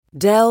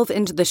Delve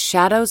into the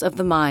shadows of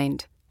the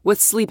mind with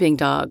Sleeping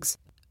Dogs,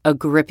 a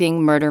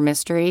gripping murder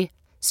mystery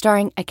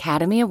starring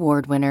Academy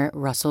Award winner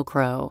Russell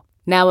Crowe.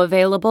 Now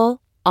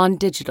available on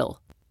digital.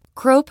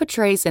 Crowe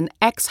portrays an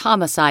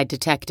ex-homicide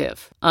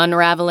detective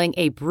unraveling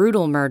a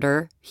brutal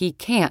murder he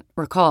can't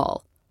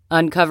recall.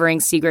 Uncovering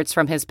secrets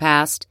from his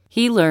past,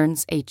 he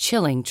learns a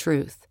chilling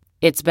truth.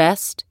 It's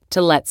best to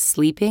let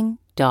sleeping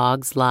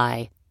dogs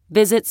lie.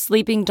 Visit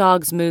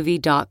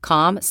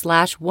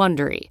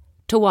sleepingdogsmovie.com/Wondery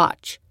to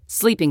watch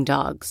Sleeping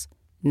Dogs,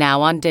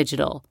 now on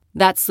digital.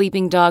 That's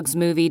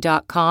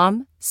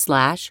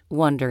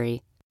sleepingdogsmovie.com/Wondery.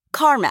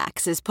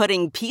 CarMax is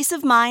putting peace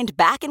of mind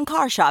back in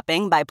car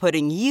shopping by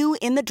putting you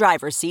in the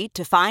driver's seat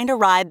to find a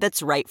ride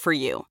that's right for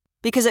you.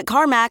 Because at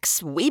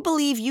CarMax, we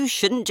believe you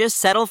shouldn't just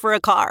settle for a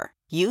car.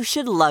 You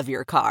should love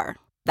your car.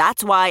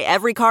 That's why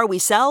every car we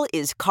sell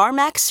is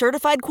CarMax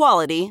certified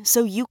quality,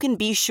 so you can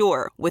be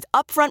sure with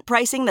upfront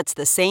pricing that's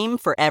the same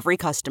for every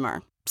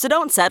customer. So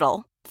don't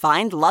settle.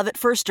 Find love at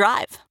first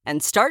drive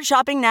and start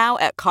shopping now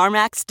at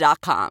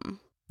CarMax.com.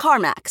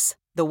 CarMax,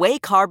 the way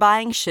car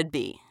buying should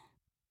be.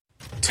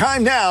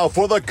 Time now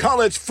for the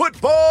College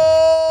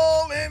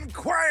Football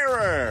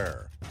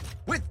Inquirer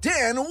with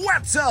Dan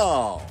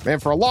Wetzel. Man,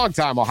 for a long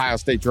time, Ohio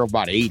State drove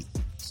about 80.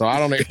 So I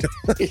don't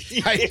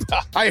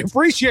I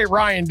appreciate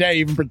Ryan Day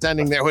even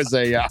pretending there was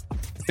a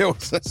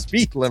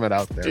speed limit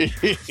out there.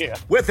 Yeah.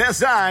 With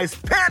SI's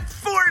Pat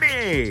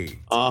Forney.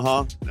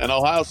 And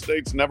Ohio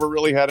State's never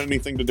really had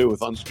anything to do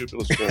with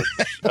unscrupulous sports.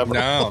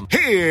 No.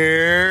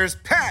 Here's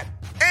Pat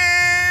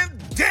and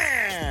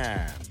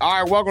Dan.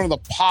 All right, welcome to the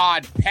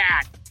pod,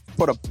 Pat.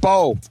 Put a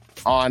bow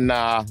on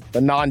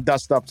the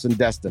non-dust-ups in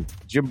Destin.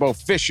 Jimbo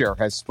Fisher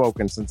has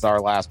spoken since our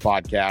last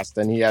podcast,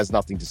 and he has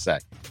nothing to say.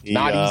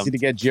 Not easy to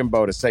get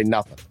Jimbo to say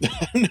nothing.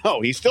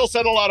 No, he still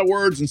said a lot of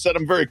words and said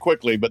them very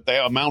quickly, but they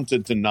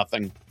amounted to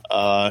nothing.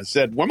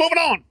 Said, we're moving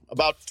on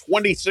about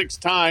 26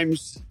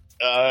 times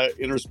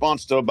in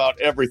response to about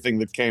everything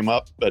that came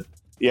up. But,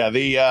 yeah,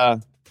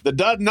 the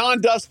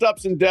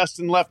non-dust-ups in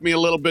Destin left me a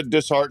little bit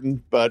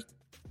disheartened, but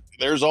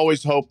there's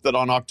always hope that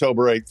on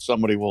October 8th,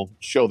 somebody will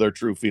show their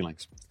true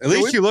feelings. At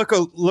least you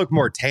look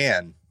more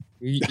tan.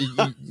 You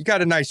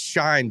got a nice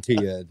shine to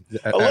you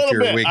a little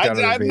bit. Week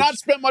down I've not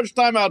spent much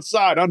time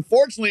outside.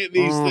 Unfortunately, at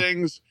these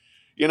things,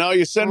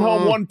 you send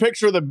home one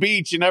picture of the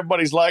beach and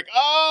everybody's like,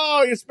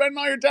 oh, you spend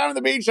all your time on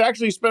the beach.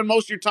 Actually, you spend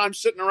most of your time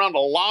sitting around the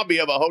lobby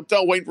of a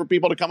hotel waiting for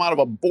people to come out of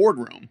a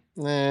boardroom.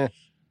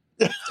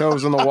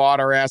 Toes in the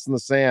water, ass in the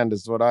sand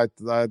is what I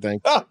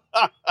think.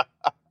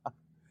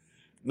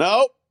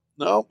 No,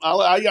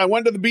 I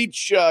went to the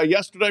beach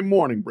yesterday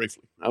morning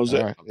briefly. That was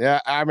it. Right. Yeah,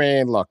 I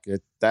mean, look,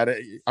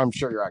 I'm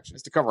sure you're actually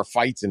just to cover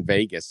fights in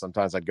Vegas.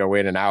 Sometimes I'd go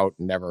in and out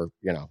and never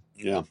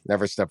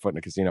step foot in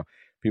a casino.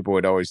 People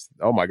would always,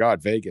 oh my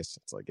God, Vegas.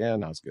 It's like, yeah,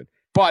 no, it's good.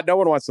 But no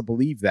one wants to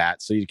believe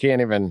that, so you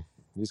can't even.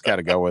 You just got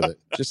to go with it.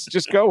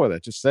 Just go with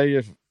it. Just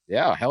say,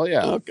 yeah, hell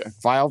yeah. Okay.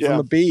 Filed from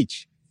the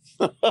beach.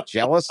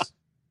 Jealous?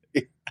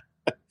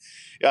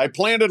 Yeah, I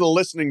planted a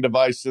listening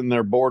device in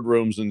their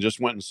boardrooms and just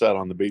went and sat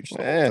on the beach.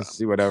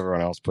 See what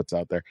everyone else puts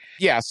out there.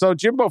 Yeah, so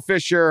Jimbo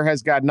Fisher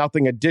has got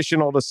nothing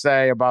additional to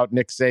say about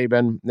Nick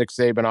Saban. Nick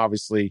Saban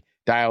obviously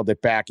dialed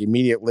it back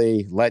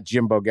immediately, let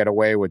Jimbo get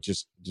away with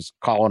just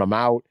calling him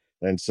out.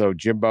 And so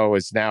Jimbo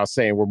is now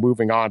saying we're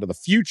moving on to the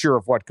future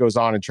of what goes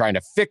on and trying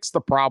to fix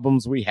the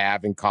problems we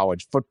have in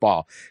college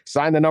football.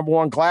 Sign the number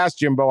one class,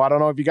 Jimbo. I don't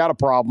know if you got a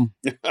problem.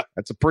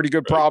 That's a pretty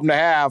good problem to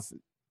have.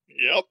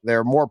 Yep. There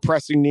are more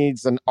pressing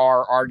needs than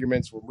our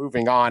arguments. We're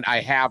moving on.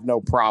 I have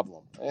no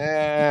problem.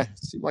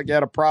 Seemed like you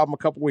had a problem a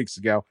couple weeks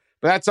ago,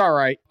 but that's all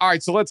right. All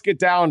right, so let's get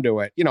down to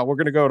it. We're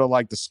going to go to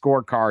like the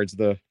scorecards,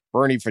 the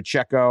Bernie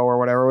Pacheco or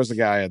whatever was the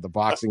guy, the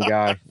boxing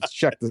guy. Let's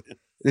check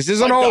this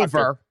isn't Fight over.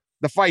 Doctor.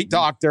 The fight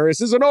doctor.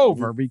 This isn't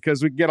over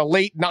because we can get a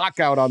late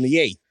knockout on the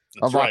 8th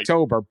of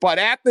October. But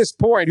at this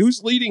point,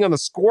 who's leading on the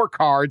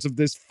scorecards of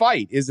this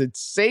fight? Is it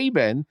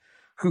Saban,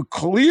 who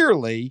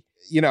clearly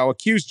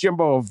accused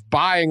Jimbo of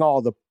buying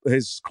all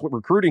his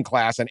recruiting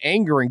class and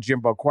angering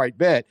Jimbo quite a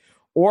bit?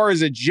 Or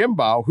is it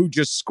Jimbo who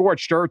just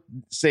scorched earth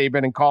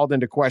Saban and called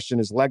into question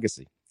his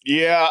legacy?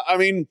 Yeah, I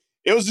mean,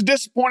 it was a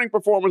disappointing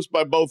performance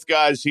by both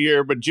guys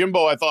here, but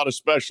Jimbo, I thought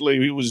especially,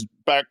 he was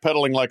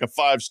backpedaling like a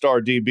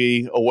 5-star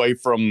DB away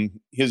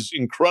from his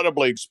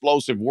incredibly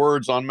explosive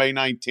words on May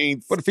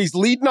 19th. But if he's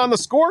leading on the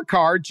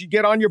scorecards, you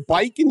get on your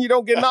bike and you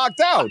don't get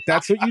knocked out.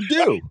 That's what you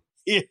do.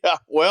 Yeah,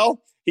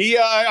 well, he,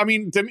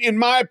 in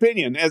my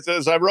opinion,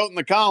 as I wrote in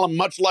the column,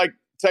 much like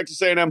Texas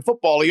A&M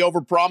football, he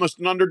overpromised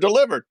and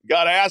underdelivered.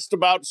 Got asked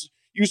about,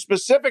 you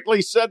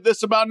specifically said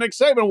this about Nick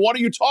Saban. What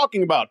are you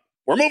talking about?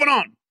 We're moving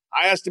on.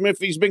 I asked him if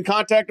he's been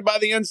contacted by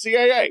the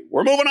NCAA.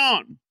 We're moving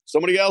on.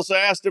 Somebody else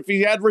asked if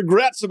he had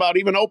regrets about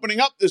even opening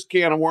up this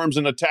can of worms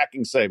and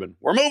attacking Saban.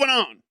 We're moving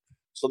on.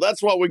 So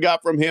that's what we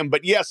got from him.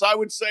 But yes, I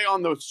would say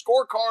on the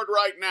scorecard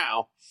right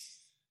now,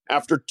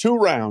 after 2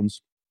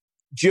 rounds,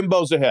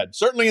 Jimbo's ahead.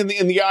 Certainly in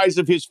the eyes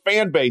of his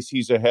fan base,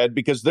 he's ahead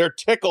because they're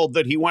tickled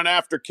that he went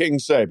after King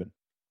Saban.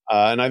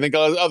 And I think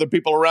other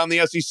people around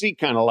the SEC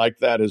kind of like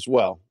that as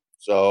well.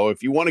 So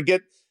if you want to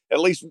get at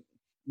least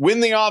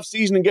win the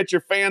offseason and get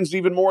your fans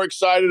even more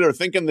excited or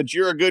thinking that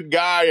you're a good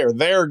guy or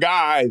their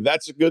guy,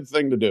 that's a good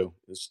thing to do,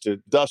 is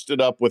to dust it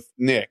up with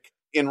Nick.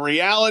 In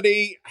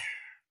reality,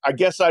 I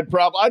guess I'd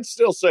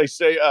still say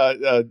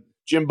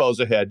Jimbo's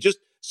ahead. Just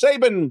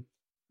Saban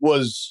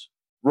was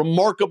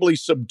remarkably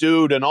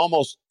subdued and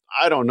almost,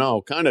 I don't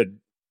know, kind of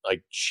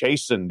like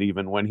chastened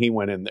even when he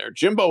went in there.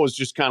 Jimbo was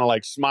just kind of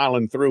like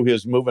smiling through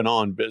his moving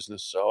on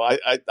business. So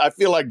I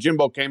feel like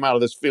Jimbo came out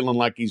of this feeling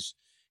like he's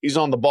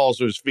on the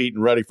balls of his feet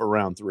and ready for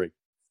round 3.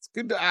 It's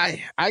good.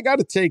 I got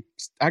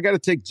to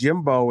take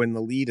Jimbo in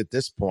the lead at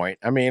this point.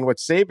 I mean, what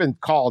Saban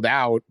called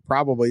out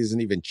probably isn't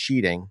even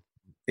cheating.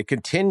 It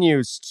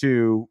continues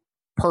to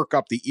perk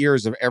up the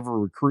ears of every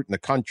recruit in the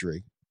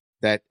country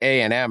that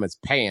A&M is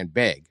paying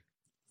big.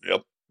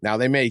 Yep. Now,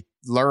 they may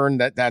learn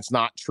that that's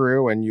not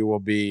true, and you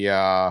will be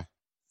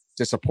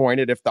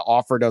disappointed if the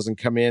offer doesn't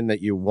come in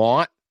that you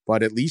want.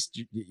 But at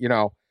least,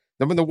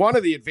 one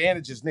of the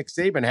advantages Nick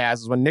Saban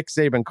has is when Nick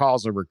Saban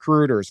calls a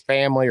recruit or his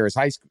family or his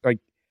high school, like,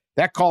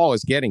 that call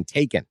is getting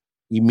taken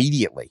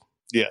immediately.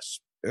 Yes.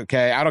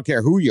 Okay. I don't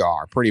care who you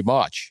are, pretty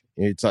much.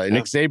 It's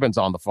Nick Saban's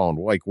on the phone.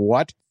 Like,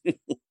 what?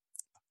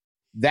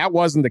 That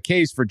wasn't the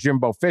case for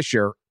Jimbo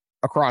Fisher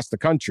across the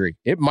country.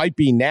 It might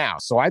be now.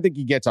 So I think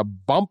he gets a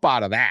bump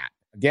out of that.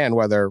 Again,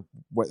 whether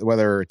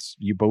it's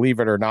you believe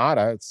it or not,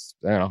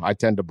 I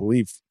tend to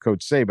believe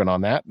Coach Saban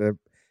on that.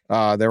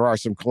 There are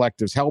some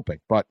collectives helping,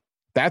 but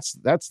that's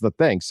the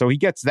thing. So he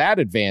gets that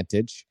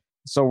advantage.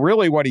 So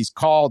really what he's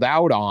called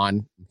out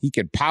on, he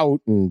could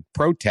pout and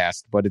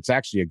protest, but it's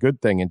actually a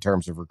good thing in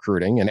terms of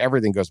recruiting, and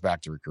everything goes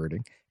back to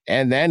recruiting.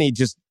 And then he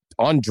just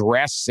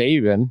undressed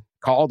Saban,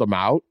 called him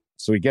out.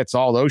 So he gets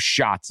all those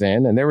shots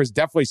in, and there was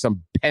definitely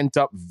some pent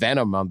up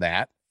venom on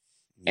that.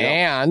 Yep.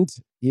 And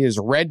he is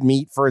red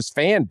meat for his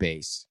fan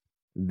base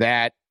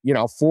that,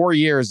 4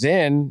 years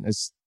in,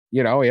 he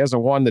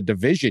hasn't won the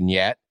division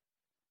yet.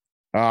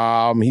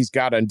 He's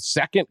got a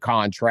second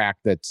contract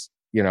that's,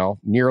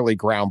 nearly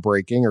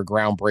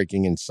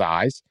groundbreaking in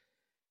size.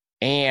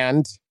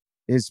 And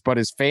his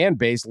fan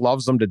base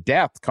loves him to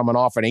death coming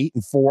off an 8-4,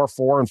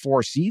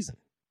 4-4 season.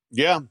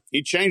 Yeah,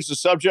 he changed the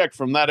subject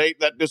from that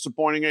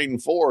disappointing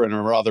 8-4 in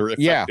a rather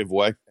effective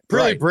way.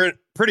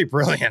 Pretty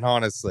brilliant,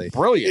 honestly.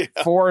 Brilliant.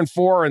 Yeah.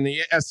 4-4 in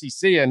the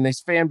SEC, and his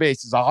fan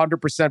base is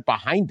 100%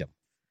 behind him.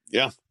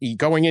 Yeah.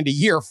 Going into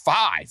year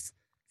 5.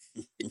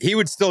 He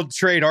would still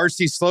trade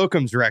R.C.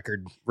 Slocum's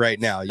record right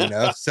now,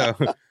 so.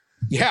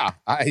 Yeah,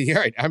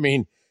 right. I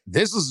mean,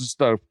 this is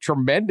just a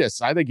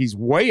tremendous. I think he's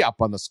way up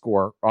on the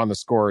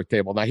scorer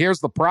table. Now, here's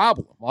the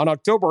problem. On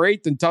October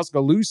 8th in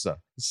Tuscaloosa,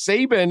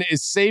 Saban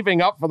is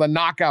saving up for the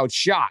knockout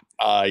shot.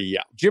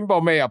 Yeah.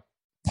 Jimbo may have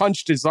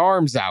punched his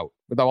arms out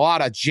with a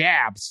lot of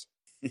jabs.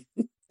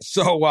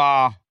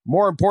 So,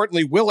 more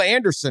importantly, Will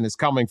Anderson is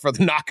coming for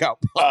the knockout.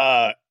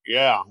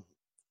 Yeah.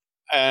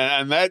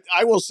 And that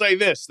I will say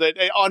this, that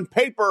on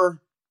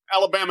paper,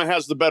 Alabama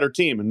has the better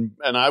team,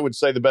 and I would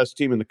say the best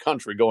team in the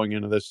country going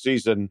into this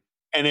season.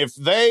 And if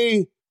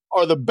they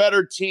are the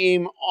better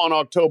team on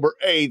October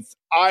 8th,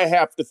 I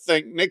have to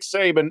think Nick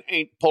Saban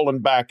ain't pulling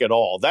back at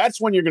all. That's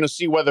when you're going to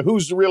see whether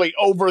who's really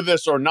over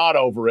this or not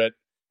over it,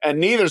 and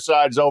neither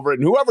side's over it.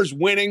 And whoever's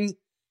winning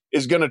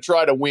is going to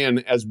try to win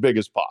as big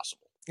as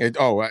possible.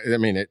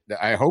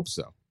 I hope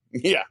so.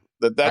 Yeah,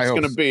 that's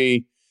going to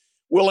be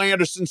Will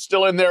Anderson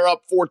still in there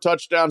up 4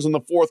 touchdowns in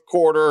the fourth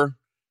quarter,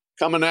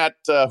 coming at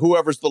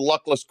whoever's the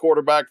luckless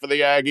quarterback for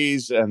the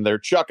Aggies, and they're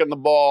chucking the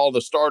ball.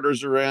 The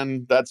starters are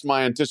in. That's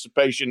my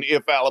anticipation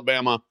if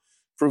Alabama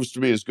proves to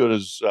be as good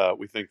as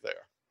we think they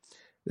are.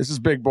 This is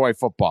big boy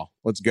football.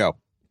 Let's go.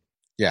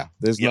 Yeah,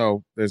 there's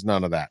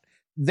none of that.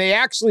 They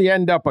actually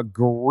end up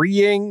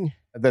agreeing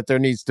that there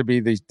needs to be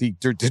the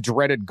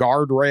dreaded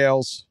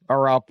guardrails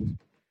are up,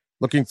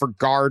 looking for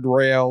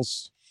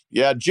guardrails.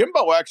 Yeah,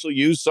 Jimbo actually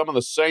used some of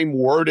the same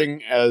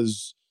wording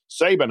as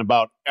Saban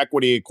about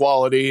equity,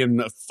 equality,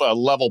 and a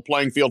level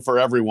playing field for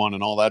everyone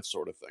and all that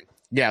sort of thing.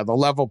 Yeah, the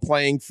level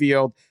playing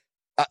field.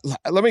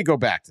 Let me go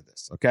back to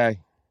this,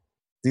 okay?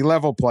 The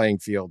level playing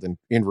field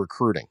in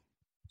recruiting.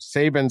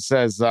 Saban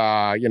says,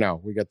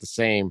 we got the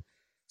same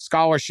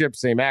scholarship,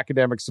 same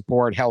academic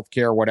support,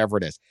 healthcare, whatever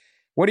it is.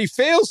 What he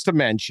fails to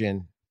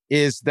mention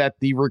is that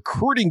the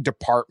recruiting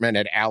department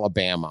at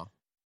Alabama,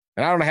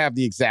 and I don't have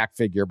the exact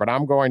figure, but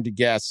I'm going to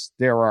guess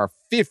there are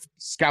 50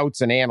 scouts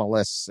and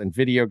analysts and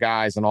video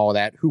guys and all of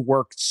that who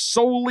work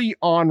solely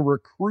on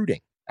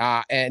recruiting.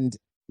 And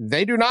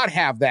they do not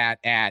have that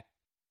at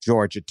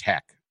Georgia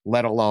Tech,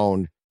 let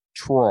alone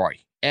Troy.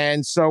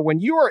 And so when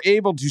you are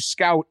able to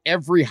scout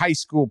every high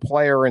school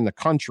player in the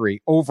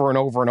country over and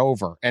over and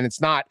over, and it's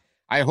not,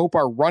 I hope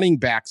our running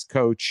backs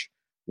coach,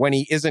 when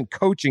he isn't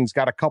coaching, has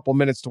got a couple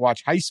minutes to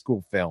watch high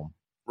school film.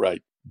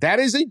 Right. That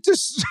is a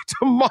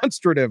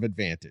demonstrative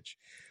advantage.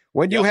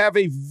 When you have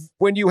a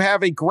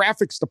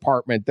graphics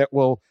department that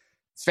will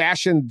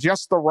fashion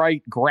just the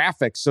right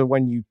graphics, so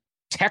when you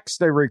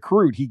text a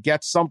recruit, he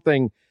gets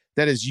something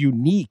that is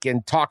unique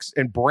and talks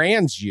and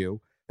brands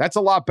you. That's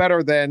a lot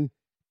better than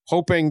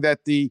hoping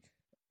that the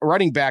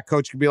running back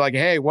coach can be like,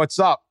 "Hey, what's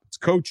up? It's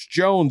Coach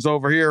Jones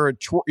over here at,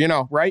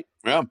 right?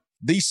 Yeah.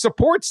 The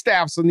support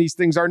staffs on these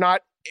things are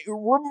not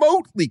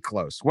remotely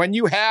close. When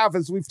you have,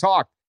 as we've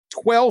talked,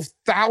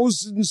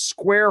 12,000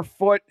 square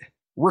foot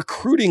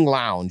recruiting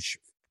lounge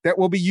that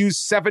will be used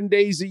 7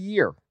 days a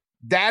year,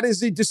 that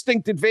is a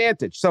distinct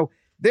advantage. So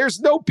there's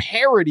no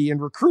parity in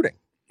recruiting.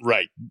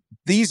 Right.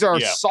 These are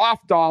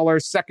soft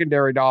dollars,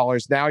 secondary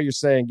dollars. Now you're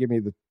saying, give me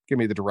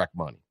the direct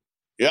money.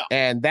 Yeah.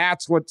 And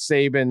that's what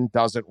Saban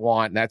doesn't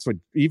want. And that's what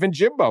even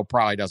Jimbo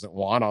probably doesn't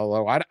want.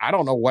 Although I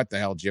don't know what the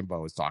hell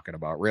Jimbo is talking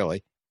about,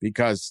 really,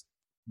 because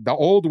the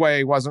old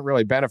way wasn't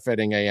really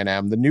benefiting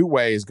A&M. The new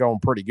way is going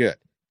pretty good.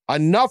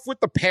 Enough with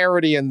the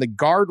parity and the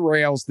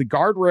guardrails. The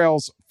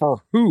guardrails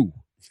for who?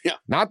 Yeah.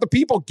 Not the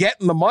people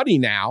getting the money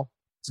now.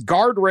 It's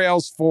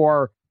guardrails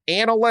for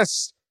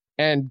analysts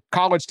and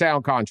college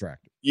town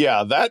contractors.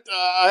 Yeah, that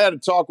I had a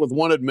talk with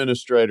one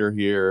administrator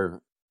here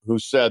who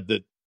said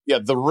that,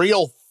 the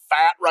real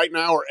fat right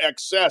now or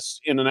excess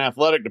in an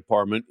athletic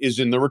department is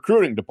in the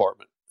recruiting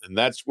department. And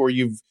that's where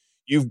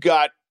you've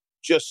got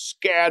just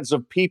scads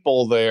of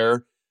people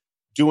there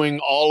doing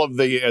all of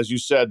the, as you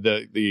said,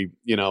 the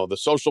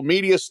social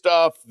media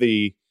stuff,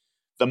 the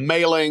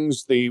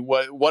mailings,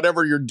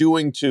 whatever you're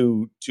doing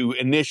to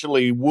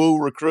initially woo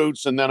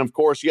recruits. And then, of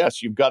course,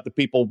 yes, you've got the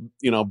people,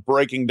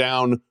 breaking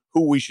down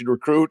who we should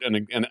recruit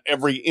and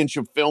every inch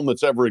of film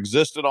that's ever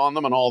existed on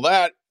them and all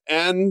that.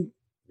 And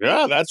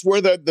yeah, that's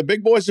where the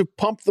big boys have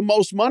pumped the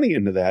most money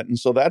into that. And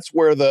so that's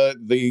where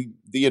the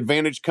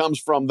advantage comes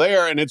from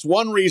there. And it's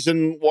one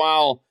reason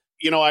while,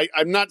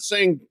 I'm not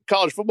saying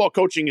college football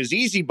coaching is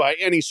easy by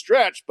any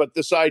stretch, but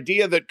this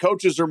idea that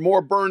coaches are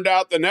more burned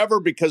out than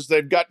ever because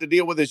they've got to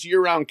deal with this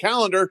year-round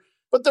calendar.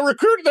 But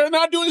they're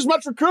not doing as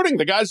much recruiting.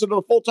 The guys that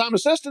are the full-time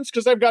assistants,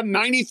 because they've got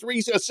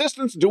 93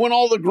 assistants doing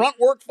all the grunt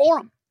work for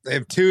them. They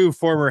have 2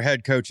 former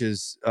head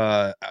coaches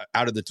out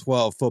of the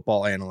 12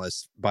 football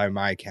analysts, by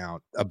my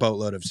count, a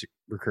boatload of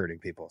recruiting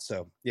people.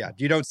 So, yeah,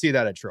 you don't see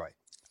that at Troy.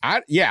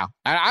 I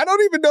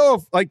don't even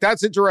know if,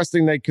 that's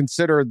interesting. They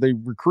consider the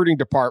recruiting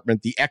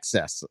department the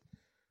excess.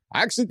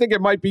 I actually think it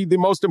might be the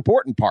most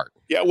important part.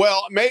 Yeah,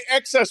 well,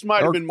 excess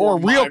might have been more. Or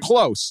real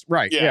close.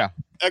 Right, yeah.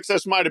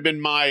 Excess might have been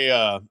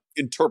my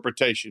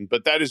interpretation,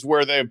 but that is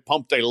where they've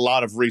pumped a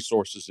lot of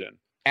resources in.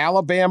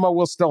 Alabama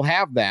will still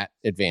have that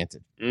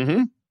advantage.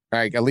 Mm-hmm.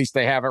 Right, at least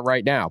they have it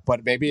right now,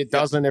 but maybe it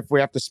doesn't if we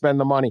have to spend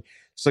the money.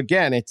 So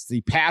again, it's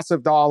the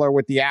passive dollar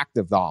with the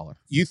active dollar.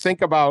 You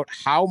think about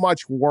how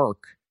much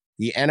work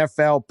the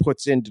NFL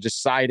puts into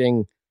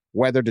deciding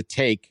whether to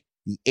take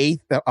a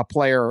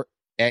player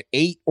at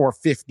 8 or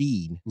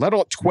 15, let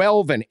alone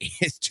 12 and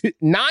 8,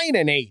 9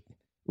 and 8,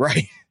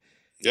 right?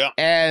 Yeah.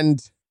 And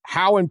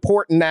how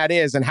important that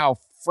is and how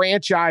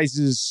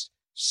franchises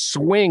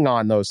swing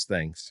on those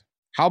things.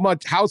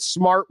 How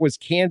smart was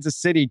Kansas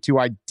City to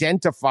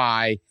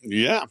identify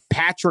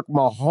Patrick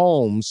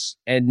Mahomes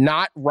and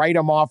not write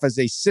him off as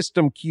a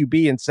system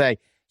QB and say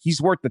he's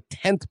worth the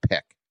 10th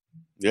pick?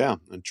 Yeah,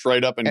 and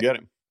trade up and get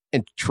him.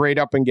 And trade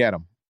up and get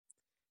him.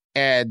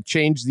 And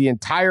change the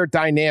entire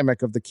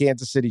dynamic of the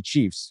Kansas City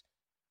Chiefs,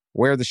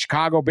 where the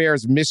Chicago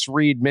Bears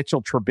misread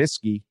Mitchell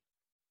Trubisky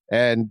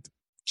and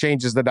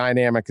changes the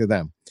dynamic of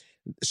them.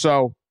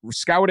 So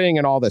scouting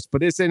and all this,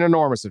 but it's an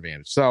enormous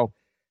advantage. So,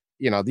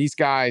 these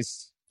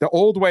guys, the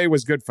old way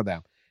was good for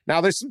them.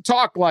 Now there's some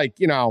talk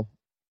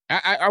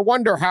I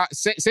wonder how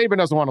Saban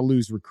doesn't want to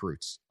lose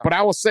recruits, but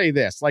I will say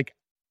this,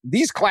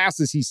 these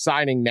classes he's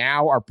signing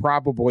now are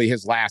probably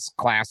his last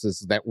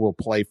classes that will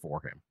play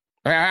for him.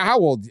 How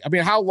old? I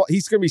mean,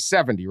 he's going to be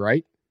 70,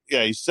 right?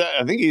 Yeah,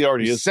 I think he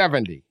already is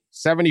 70,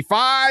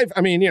 75.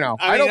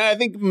 I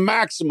think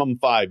maximum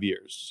 5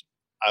 years,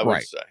 I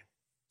would say.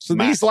 So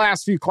these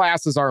last few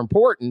classes are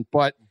important,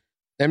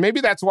 and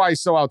maybe that's why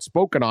he's so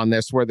outspoken on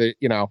this, where the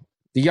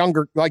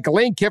younger,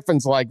 Lane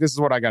Kiffin's this is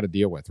what I got to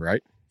deal with,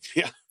 right?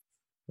 Yeah.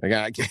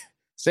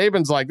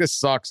 Saban's this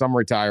sucks. I'm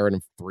retiring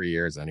in 3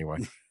 years anyway,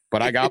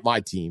 but I got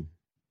my team.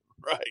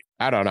 Right.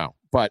 I don't know,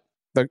 but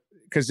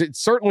because it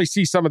certainly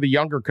see some of the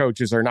younger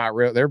coaches are not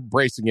real. They're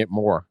bracing it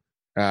more.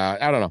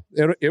 I don't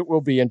know. It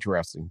will be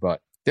interesting,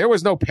 but there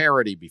was no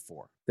parity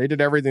before. They did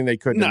everything they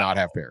could to not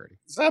have parity.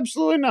 It's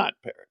absolutely not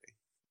parity.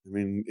 I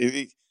mean,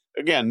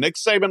 again, Nick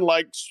Saban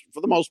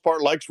for the most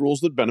part, likes rules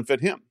that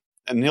benefit him.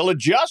 And he'll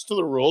adjust to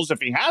the rules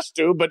if he has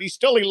to, but he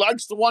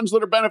likes the ones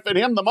that benefit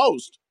him the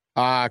most.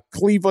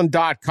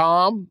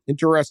 Cleveland.com.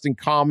 Interesting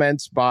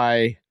comments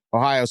by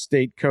Ohio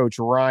State coach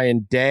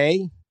Ryan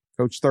Day,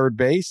 coach third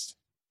base.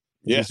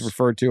 Yes. He's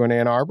referred to in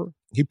Ann Arbor.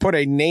 He put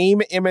a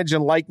name, image,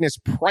 and likeness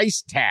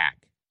price tag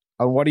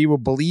on what he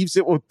believes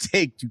it will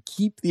take to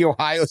keep the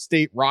Ohio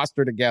State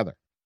roster together.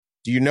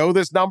 Do you know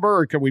this number,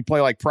 or can we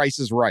play Price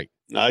is Right?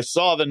 I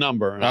saw the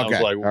number, and I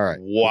was like, all right.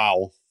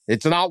 Wow.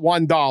 It's not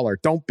 $1.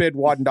 Don't bid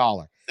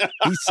 $1.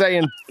 He's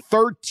saying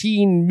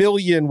 $13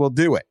 million will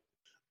do it.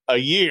 A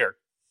year.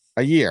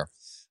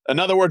 In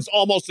other words,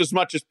 almost as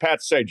much as Pat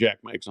Sajak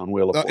makes on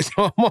Wheel of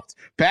Fortune.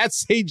 Pat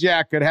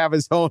Sajak could have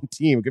his own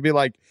team. It could be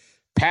like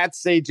Pat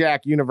Sajak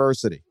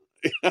University.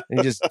 And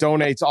he just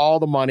donates all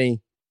the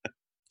money.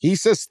 He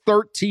says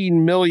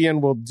 13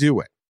 million will do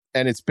it.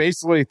 And it's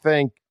basically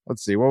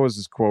let's see, what was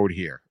his quote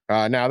here?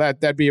 Now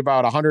that'd be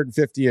about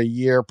 150 a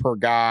year per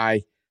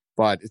guy,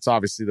 but it's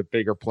obviously the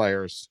bigger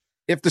players.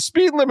 If the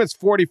speed limit's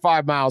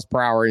 45 miles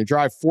per hour and you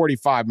drive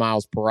 45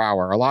 miles per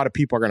hour, a lot of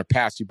people are going to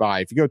pass you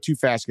by. If you go too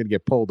fast, you're going to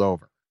get pulled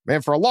over.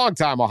 Man, for a long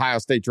time, Ohio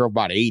State drove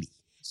about 80.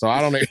 So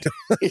I don't know.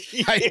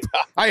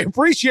 I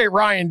appreciate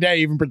Ryan Day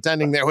even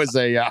pretending there was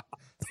a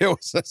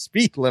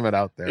speed limit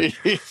out there.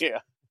 Yeah.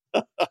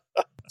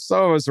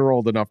 Some of us are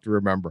old enough to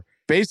remember.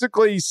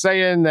 Basically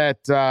saying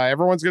that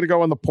everyone's going to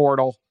go in the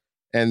portal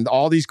and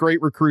all these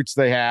great recruits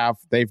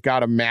they've got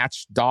to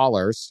match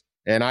dollars.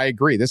 And I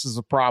agree, this is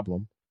a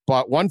problem.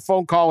 But one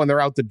phone call and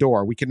they're out the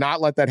door. We cannot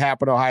let that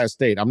happen at Ohio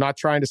State. I'm not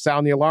trying to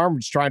sound the alarm. I'm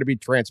just trying to be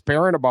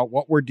transparent about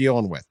what we're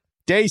dealing with.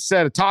 Day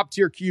said a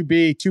top-tier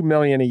QB, $2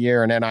 million a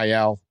year in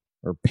NIL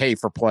or pay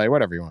for play,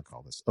 whatever you want to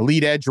call this.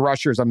 Elite edge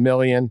rushers, $1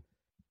 million.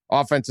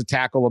 Offensive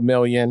tackle, $1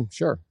 million.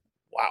 Sure.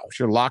 Wow.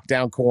 Sure.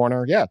 Lockdown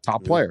corner. Yeah.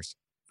 Top players.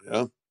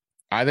 Yeah.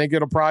 I think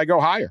it'll probably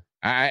go higher.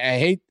 I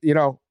hate,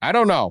 I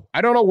don't know.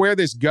 I don't know where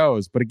this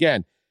goes. But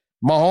again,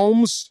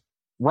 Mahomes,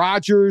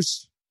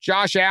 Rodgers,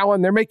 Josh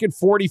Allen, they're making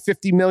 40,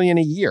 50 million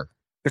a year.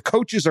 The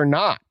coaches are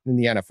not in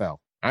the NFL.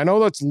 I know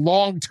that's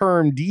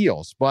long-term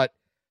deals, but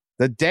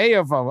the day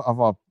of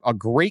a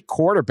great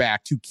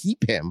quarterback to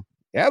keep him,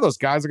 those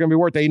guys are going to be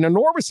worth an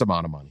enormous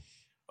amount of money.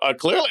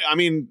 Clearly, I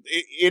mean,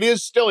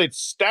 it's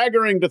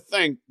staggering to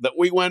think that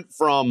we went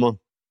from,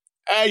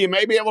 you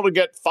may be able to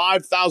get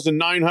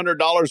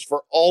 $5,900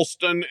 for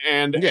Alston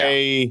and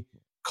a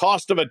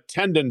cost of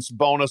attendance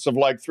bonus of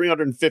like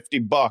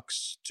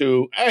 $350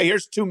 to,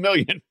 here's $2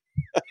 million.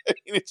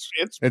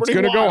 it's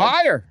going to go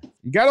higher.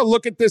 You got to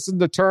look at this in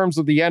the terms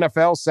of the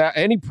NFL,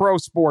 any pro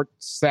sport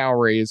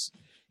salaries,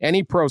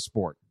 any pro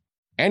sport.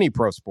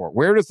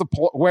 Where does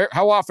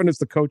how often does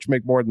the coach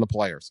make more than the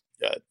players?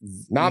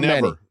 Not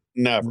many.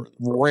 Never.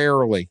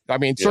 Rarely. I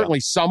mean, certainly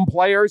some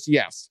players,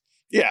 yes.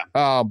 Yeah.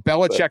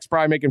 Belichick's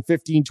probably making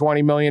 15,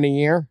 20 million a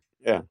year.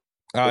 Yeah.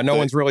 No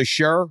one's really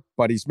sure,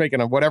 but he's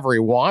making whatever he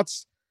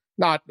wants.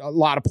 Not a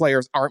lot of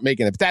players aren't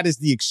making it, but that is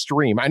the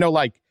extreme. I know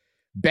like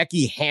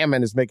Becky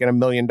Hammond is making $1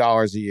 million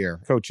a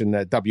year coaching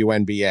the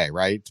WNBA,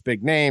 right? It's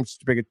big names.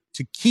 It's big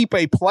to keep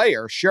a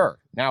player, sure.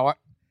 Now,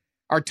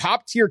 are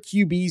top tier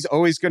QBs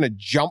always going to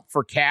jump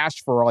for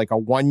cash for like a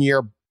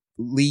 1-year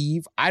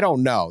leave? I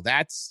don't know.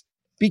 That's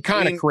be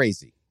kind of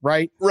crazy,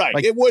 right? Right.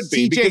 Like it would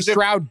be. CJ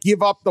Stroud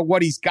give up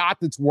what he's got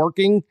that's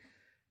working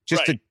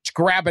just to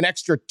grab an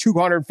extra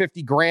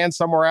 250 grand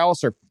somewhere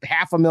else or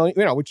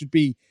 $500,000, which would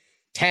be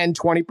 10,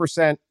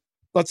 20%.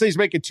 Let's say he's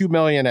making $2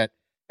 million at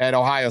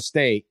Ohio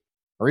State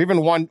or even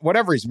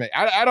whatever he's making.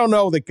 I don't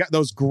know that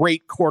those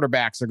great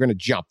quarterbacks are going to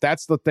jump.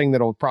 That's the thing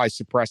that will probably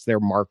suppress their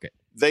market.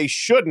 They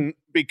shouldn't,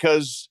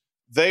 because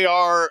they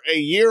are a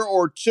year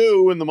or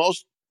two in the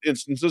most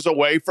instances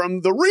away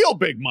from the real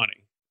big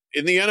money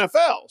in the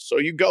NFL. So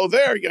you go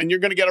there and you're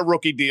going to get a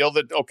rookie deal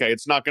that,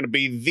 it's not going to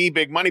be the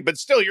big money, but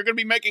still you're going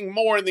to be making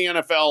more in the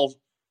NFL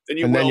than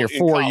you will in college. And then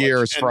you're 4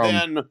 years from,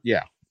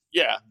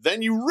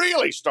 then you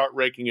really start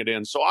raking it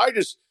in. So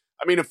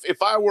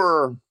if I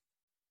were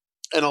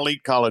an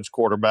elite college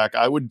quarterback,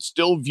 I would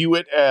still view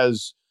it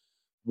as,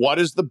 what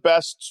is the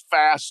best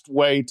fast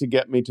way to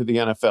get me to the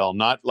NFL?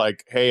 Not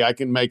like, hey, I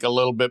can make a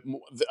little bit more.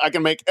 I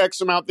can make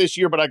X amount this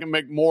year, but I can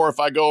make more if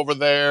I go over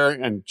there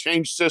and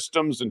change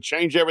systems and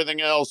change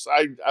everything else.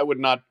 I would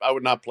not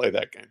play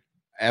that game.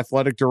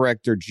 Athletic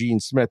director Gene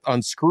Smith,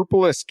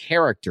 unscrupulous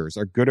characters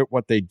are good at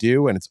what they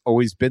do, and it's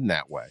always been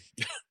that way.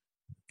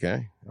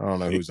 Okay. I don't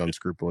know who's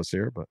unscrupulous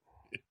here, but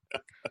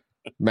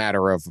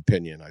matter of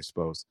opinion, I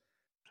suppose.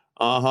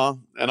 Uh-huh.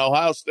 And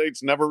Ohio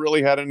State's never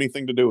really had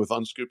anything to do with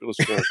unscrupulous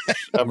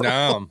characters.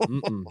 No.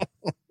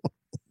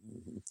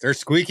 They're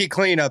squeaky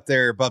clean up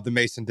there above the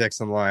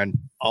Mason-Dixon line.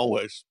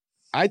 Always.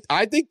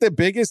 I think the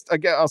biggest,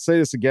 again, I'll say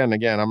this again,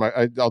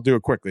 I'll do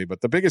it quickly, but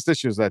the biggest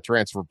issue is that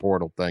transfer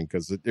portal thing,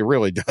 because it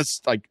really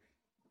does, like,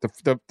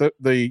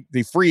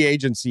 the free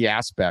agency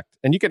aspect.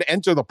 And you can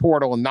enter the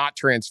portal and not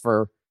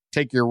transfer,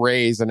 take your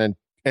raise, and then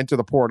enter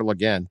the portal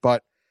again.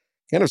 But,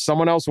 if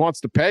someone else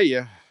wants to pay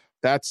you,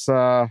 that's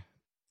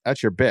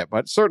your bit,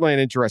 but certainly an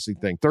interesting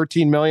thing.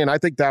 13 million, I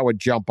think that would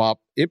jump up.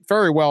 It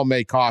very well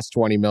may cost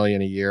 20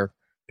 million a year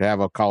to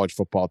have a college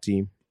football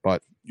team,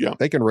 but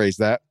they can raise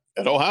that.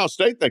 At Ohio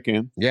State, they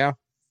can. Yeah.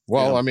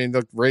 Well,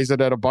 they'll raise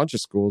it at a bunch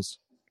of schools.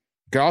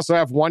 You can also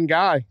have one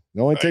guy. It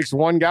only takes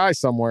one guy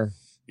somewhere.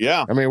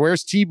 Yeah.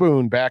 Where's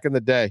T-Boone back in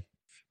the day?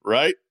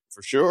 Right.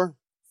 For sure.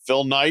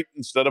 Phil Knight,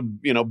 instead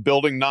of,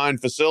 building 9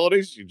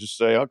 facilities, you just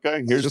say,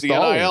 okay, here's the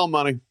NIL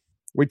money.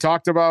 We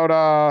talked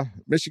about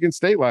Michigan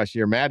State last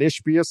year. Matt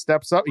Ishbia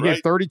steps up. He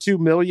gave $32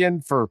 million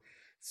for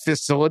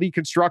facility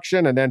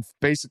construction, and then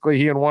basically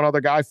he and one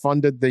other guy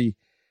funded the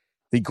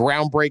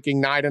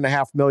groundbreaking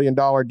 $9.5 million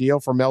deal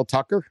for Mel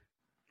Tucker.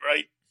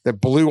 Right.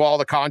 That blew all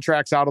the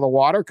contracts out of the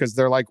water because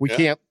they're like, we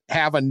can't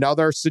have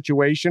another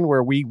situation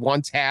where we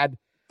once had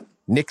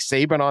Nick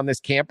Saban on this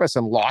campus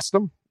and lost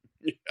him.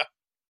 Yeah.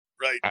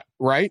 Right.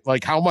 Right.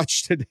 Like how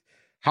much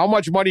How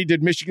much money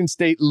did Michigan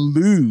State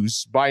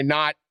lose by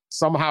not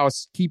somehow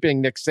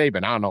keeping Nick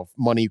Saban? I don't know if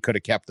money could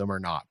have kept him or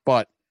not,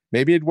 but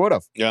maybe it would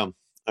have. Yeah.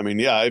 I mean,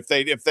 yeah, if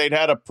they'd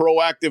had a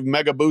proactive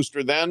mega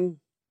booster then,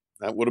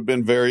 that would have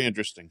been very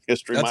interesting.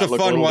 History That's might a look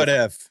fun little what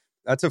different. if.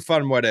 That's a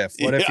fun what if.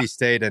 What if he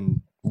stayed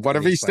in? What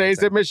if he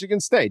stays at Michigan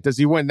State? Does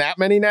he win that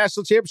many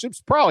national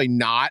championships? Probably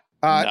not.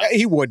 No.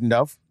 He wouldn't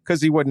have,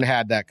 because he wouldn't have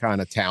had that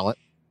kind of talent.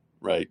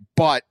 Right.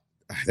 But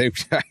he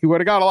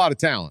would have got a lot of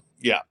talent.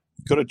 Yeah.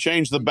 Could have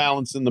changed the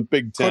balance in the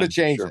Big Ten. Could have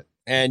changed it.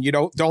 And you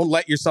don't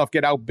let yourself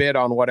get outbid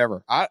on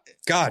whatever.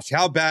 Gosh,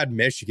 how bad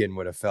Michigan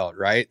would have felt,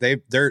 right?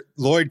 They're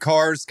Lloyd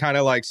Carr's kind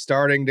of like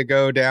starting to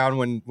go down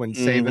when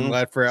Saban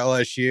left for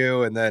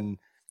LSU, and then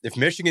if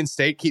Michigan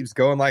State keeps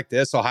going like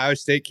this, Ohio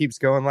State keeps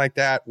going like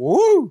that.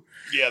 Woo!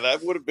 Yeah,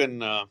 that would have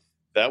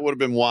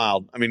been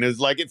wild. I mean, it's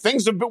like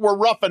things were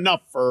rough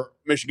enough for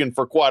Michigan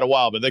for quite a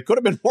while, but they could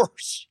have been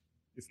worse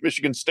if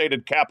Michigan State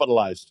had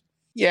capitalized.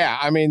 Yeah,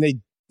 I mean they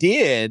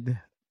did,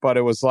 but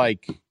it was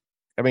like,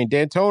 I mean,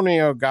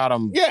 D'Antonio got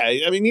him. Yeah,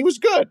 I mean he was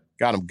good.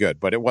 Got him good,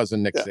 but it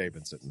wasn't Nick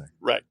Saban sitting there.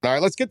 Right. All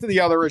right, let's get to the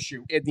other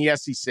issue in the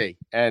SEC.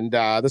 And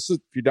this is,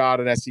 if you're not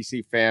an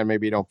SEC fan,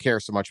 maybe you don't care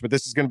so much, but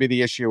this is going to be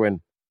the issue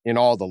in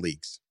all the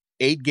leagues.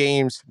 8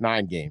 games,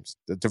 9 games.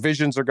 The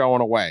divisions are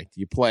going away.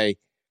 You play,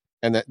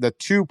 and the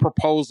two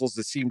proposals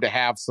that seem to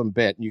have some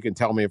bit, and you can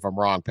tell me if I'm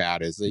wrong,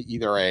 Pat, is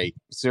either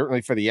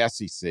certainly for the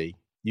SEC,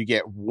 you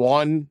get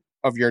one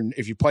of your,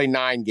 if you play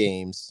 9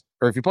 games,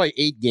 or if you play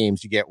 8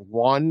 games, you get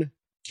one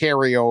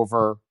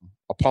carryover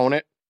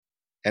opponent,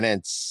 and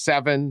then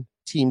 7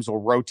 teams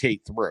will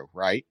rotate through,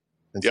 right?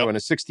 And so in a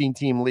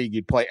 16-team league,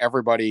 you'd play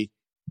everybody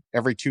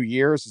every 2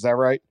 years. Is that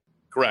right?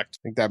 Correct.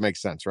 I think that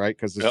makes sense, right?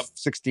 Because there's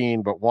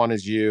 16, but 1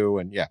 is you,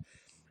 and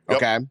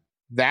okay,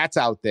 that's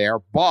out there.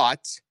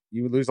 But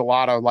you lose a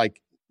lot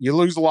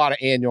of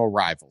annual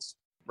rivals,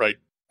 right?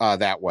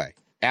 That way,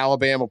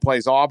 Alabama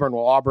plays Auburn.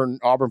 Well,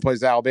 Auburn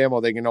plays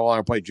Alabama. They can no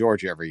longer play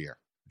Georgia every year,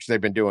 which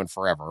they've been doing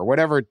forever, or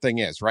whatever thing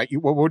is, right?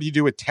 What do you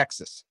do with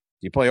Texas?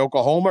 Do you play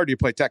Oklahoma, or do you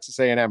play Texas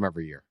A&M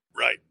every year?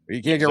 Right.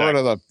 You can't get rid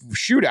of the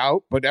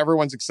shootout, but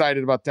everyone's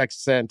excited about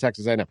Texas and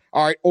Texas A&M.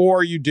 All right,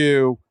 or you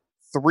do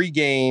 3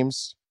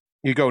 games.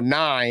 You go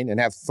 9 and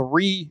have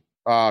 3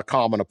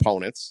 common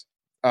opponents.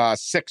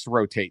 6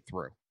 rotate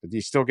through. Do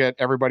you still get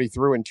everybody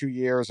through in 2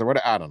 years or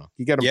what? I don't know.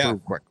 You get them through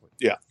quickly.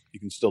 Yeah, you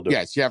can still do it.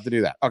 Yes, you have to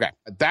do that. Okay.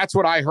 That's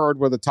what I heard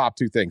were the top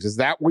 2 things. Is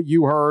that what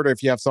you heard?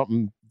 If you have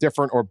something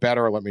different or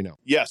better, let me know.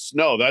 Yes.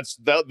 No,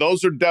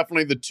 those are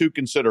definitely the 2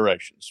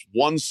 considerations.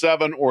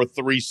 1-7 or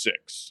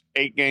 3-6.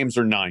 8 games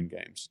or 9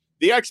 games.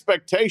 The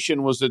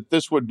expectation was that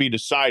this would be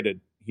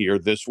decided here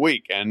this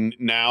week. And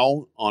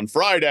now on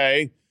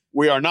Friday,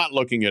 we are not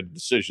looking at a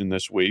decision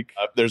this week.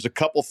 There's a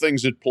couple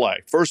things at play.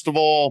 First of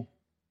all,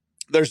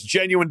 there's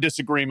genuine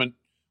disagreement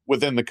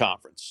within the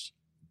conference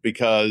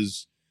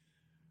because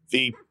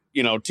the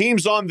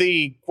teams on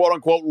the quote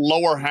unquote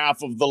lower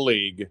half of the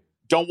league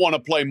don't want to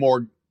play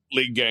more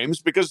league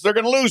games because they're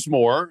going to lose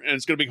more, and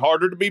it's going to be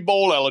harder to be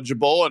bowl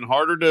eligible and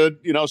harder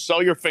to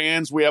sell your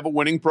fans. We have a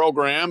winning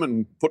program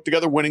and put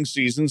together winning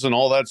seasons and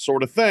all that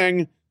sort of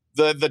thing.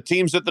 The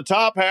teams at the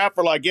top half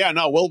are like, yeah,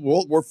 no,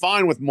 we're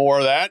fine with more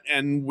of that.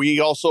 And we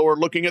also are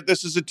looking at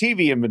this as a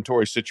TV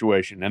inventory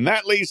situation. And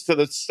that leads to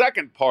the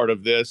second part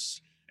of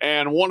this.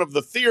 And one of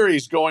the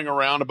theories going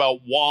around about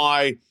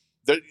why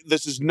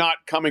this is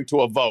not coming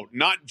to a vote,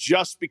 not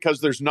just because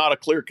there's not a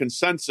clear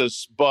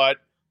consensus, but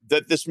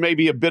that this may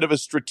be a bit of a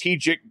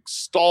strategic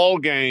stall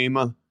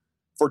game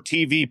for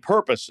TV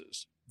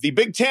purposes. The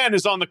Big Ten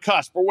is on the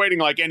cusp. We're waiting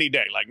like any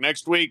day, like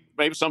next week,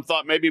 maybe some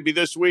thought maybe it'd be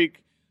this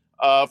week.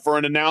 For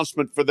an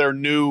announcement for their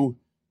new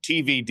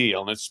TV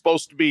deal. And it's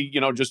supposed to be,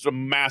 just a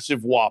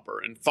massive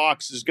whopper. And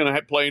Fox is going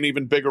to play an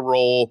even bigger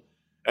role.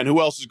 And who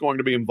else is going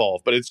to be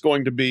involved? But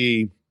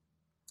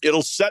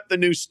it'll set the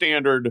new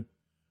standard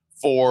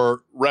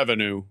for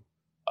revenue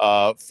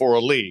for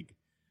a league.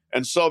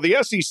 And so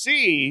the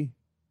SEC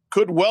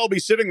could well be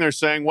sitting there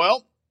saying,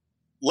 well,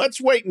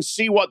 let's wait and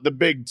see what the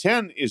Big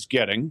Ten is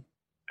getting.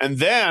 And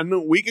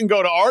then we can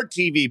go to our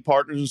TV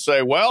partners and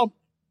say, well,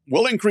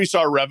 we'll increase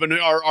our revenue,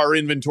 our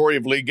inventory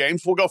of league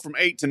games. We'll go from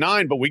 8 to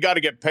 9, but we got to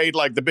get paid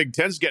like the Big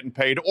Ten's getting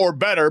paid or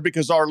better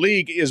because our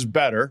league is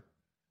better.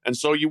 And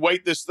so you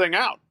wait this thing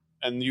out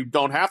and you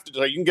don't have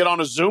to. You can get on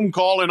a Zoom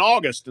call in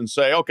August and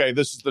say, okay,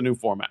 this is the new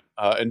format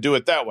and do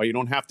it that way. You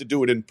don't have to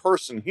do it in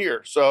person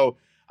here. So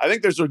I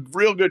think there's a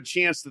real good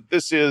chance that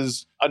this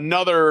is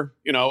another,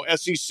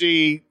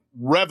 SEC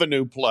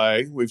revenue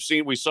play. We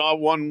saw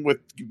one with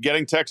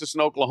getting Texas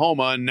and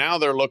Oklahoma, and now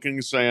they're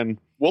looking saying,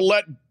 we'll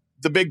let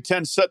the Big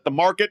Ten set the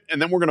market,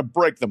 and then we're going to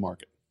break the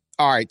market.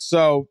 All right.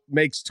 So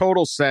makes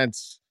total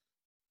sense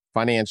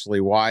financially.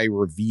 Why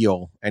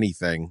reveal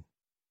anything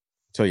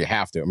until you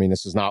have to? I mean,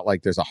 this is not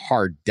like there's a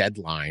hard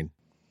deadline,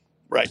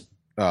 right?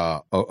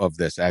 Of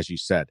this, as you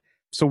said.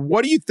 So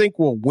what do you think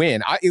will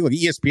win?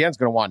 ESPN's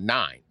going to want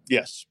 9.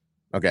 Yes.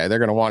 Okay. They're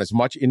going to want as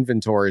much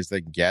inventory as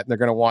they can get, and they're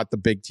going to want the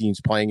big teams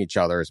playing each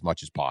other as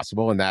much as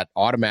possible. And that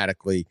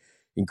automatically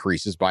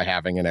increases by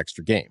having an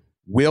extra game.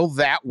 Will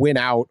that win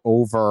out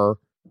over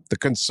the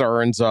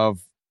concerns of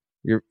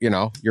your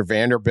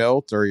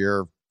Vanderbilt or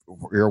your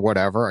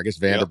whatever. I guess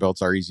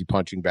Vanderbilt's our easy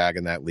punching bag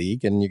in that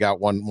league, and you got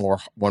one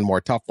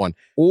more tough one.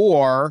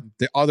 Or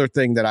the other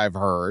thing that I've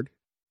heard,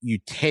 you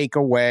take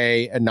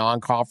away a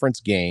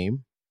non-conference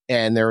game,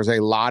 and there's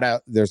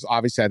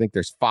obviously I think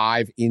there's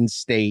 5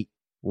 in-state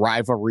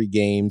rivalry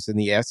games in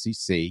the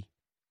SEC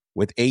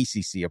with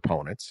ACC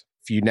opponents.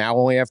 If you now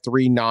only have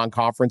 3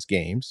 non-conference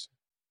games,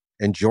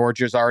 and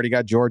Georgia's already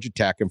got Georgia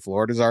Tech, and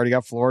Florida's already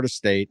got Florida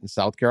State, and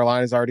South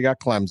Carolina's already got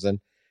Clemson,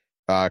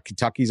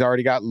 Kentucky's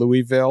already got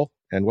Louisville,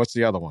 and what's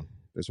the other one?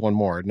 There's one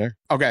more, isn't there?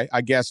 Okay,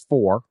 I guess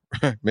 4.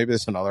 Maybe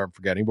there's another I'm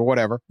forgetting, but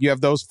whatever. You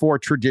have those 4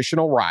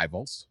 traditional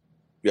rivals.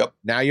 Yep.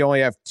 Now you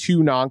only have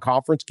 2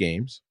 non-conference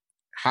games.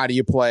 How do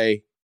you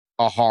play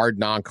a hard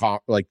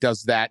non-conference? Like,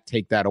 does that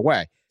take that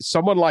away?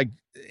 Someone like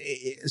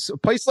a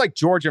place like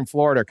Georgia and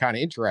Florida are kind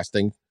of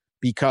interesting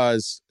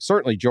because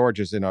certainly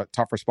Georgia's in a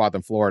tougher spot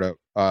than Florida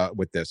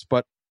with this.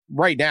 But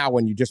right now,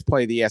 when you just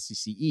play the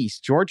SEC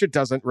East, Georgia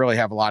doesn't really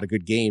have a lot of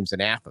good games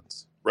in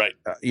Athens. Right.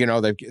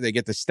 They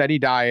get the steady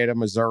diet of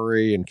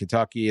Missouri and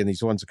Kentucky, and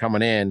these ones are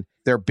coming in.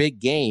 Their big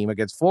game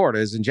against Florida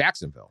is in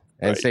Jacksonville.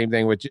 And same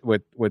thing with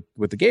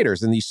the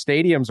Gators. And these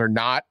stadiums are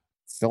not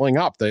filling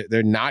up.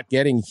 They're not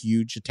getting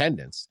huge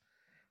attendance.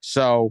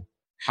 So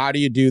how do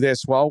you do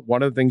this? Well,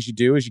 one of the things you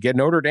do is you get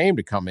Notre Dame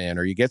to come in,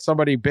 or you get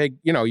somebody big,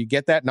 you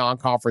get that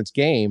non-conference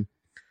game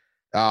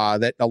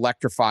that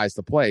electrifies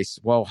the place.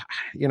 Well,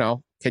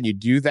 can you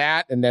do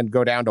that and then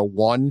go down to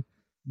one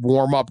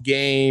warm-up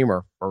game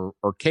or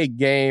cake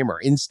game or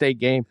in-state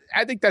game?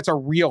 I think that's a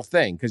real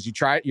thing because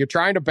you're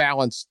trying to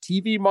balance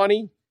TV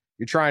money,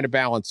 you're trying to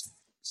balance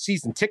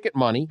season ticket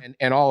money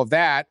and all of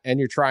that, and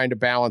you're trying to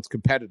balance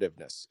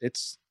competitiveness.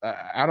 It's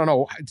I don't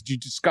know. Did you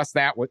discuss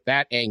that with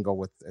that angle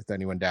with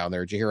anyone down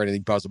there? Did you hear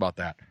anything buzz about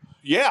that?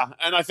 Yeah,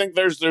 and I think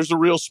there's a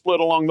real split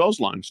along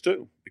those lines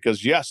too.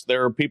 Because yes,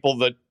 there are people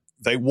that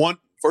they want.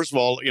 First of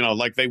all,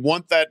 they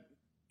want that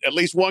at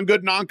least one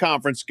good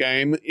non-conference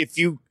game if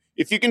you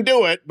can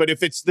do it. But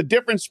if it's the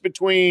difference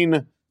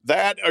between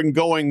that and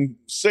going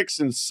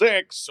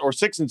 6-6 or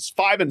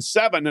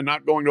 5-7 and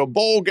not going to a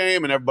bowl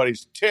game and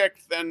everybody's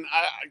ticked, then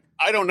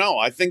I don't know.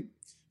 I think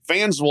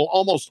fans will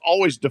almost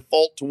always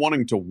default to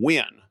wanting to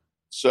win.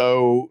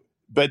 So,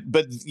 but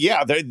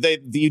yeah,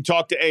 you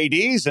talk to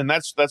ADs, and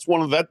that's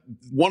one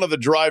of the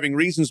driving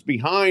reasons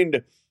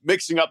behind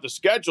mixing up the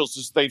schedules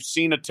is they've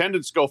seen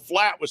attendance go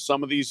flat with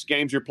some of these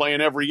games you're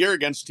playing every year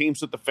against teams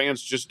that the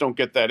fans just don't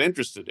get that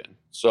interested in.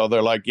 So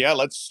they're like, yeah,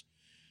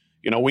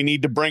 we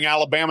need to bring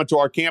Alabama to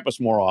our campus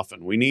more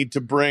often. We need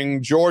to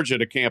bring Georgia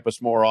to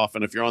campus more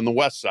often if you're on the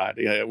west side.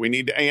 We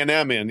need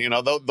A&M in,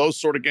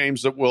 those sort of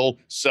games that will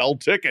sell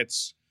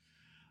tickets.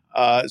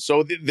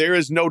 So there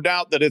is no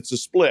doubt that it's a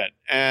split.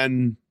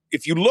 And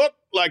if you look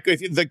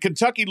the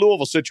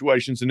Kentucky-Louisville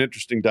situation is an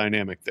interesting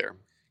dynamic there.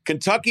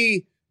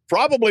 Kentucky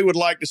probably would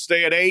like to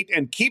stay at 8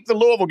 and keep the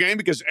Louisville game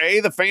because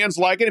A, the fans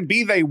like it, and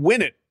B, they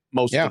win it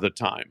most of the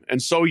time.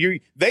 And so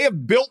they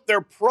have built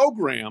their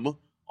program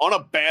on a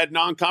bad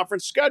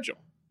non-conference schedule.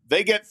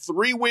 They get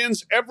 3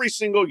 wins every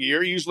single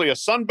year, usually a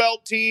Sun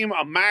Belt team,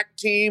 a MAC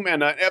team,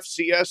 and an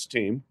FCS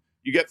team.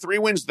 You get 3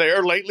 wins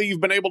there. Lately, you've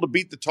been able to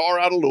beat the tar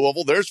out of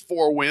Louisville. There's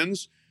 4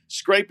 wins.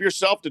 Scrape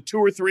yourself to 2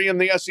 or 3 in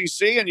the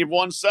SEC, and you've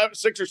won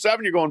 6 or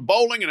 7. You're going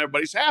bowling, and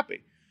everybody's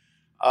happy.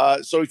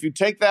 So if you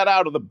take that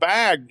out of the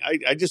bag,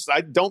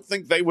 I don't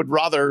think they would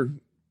rather,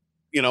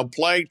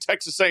 play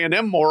Texas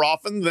A&M more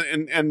often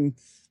and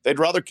they'd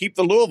rather keep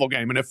the Louisville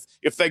game. And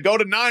if they go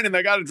to 9 and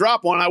they got to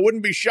drop one, I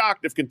wouldn't be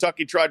shocked if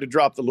Kentucky tried to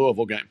drop the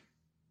Louisville game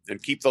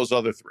and keep those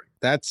other 3.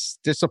 That's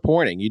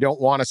disappointing. You don't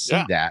want to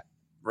see that.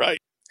 Right.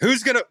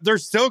 They're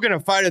still going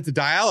to fight at the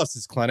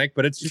dialysis clinic,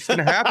 but it's just going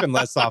to happen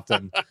less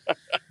often.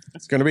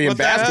 It's going to be in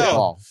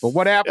basketball. But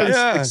what happens?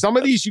 Like some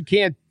of these you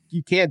can't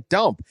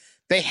dump.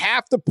 They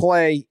have to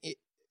play.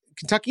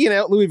 Kentucky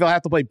and Louisville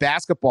have to play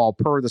basketball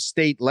per the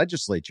state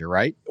legislature,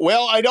 right?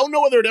 Well, I don't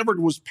know whether it ever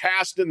was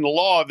passed in the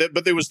law,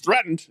 but it was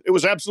threatened. It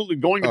was absolutely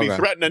going to be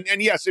threatened.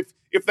 And yes,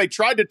 if they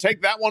tried to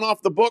take that one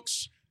off the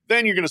books,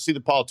 then you're going to see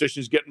the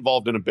politicians get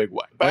involved in a big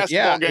way.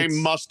 Basketball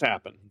game must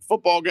happen.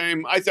 Football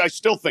game, I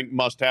still think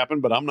must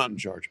happen, but I'm not in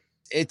charge.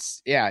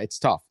 It's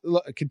tough.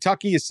 Look,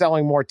 Kentucky is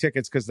selling more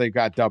tickets because they've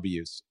got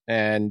W's,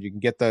 and you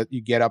get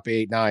up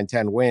 8, 9,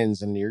 10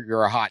 wins, and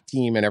you're a hot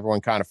team, and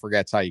everyone kind of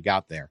forgets how you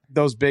got there.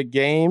 Those big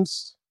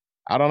games,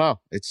 I don't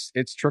know.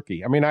 It's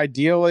tricky. I mean,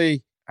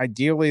 ideally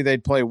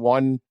they'd play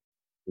one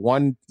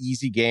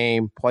easy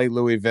game, play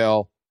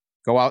Louisville,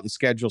 go out and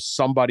schedule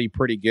somebody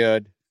pretty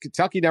good.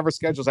 Kentucky never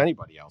schedules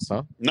anybody else,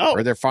 huh? No,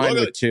 or they're fine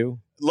with 2.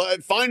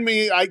 Find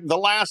me the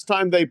last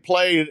time they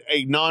played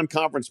a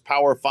non-conference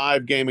Power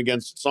 5 game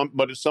against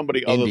somebody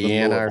other than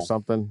Indiana Louisville. or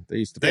something. They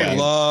used to play.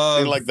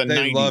 They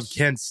They love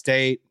Kent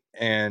State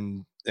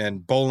and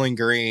Bowling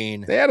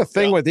Green. They had a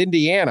thing with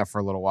Indiana for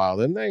a little while,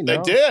 didn't they?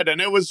 No? They did,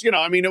 and it was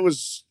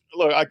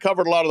look, I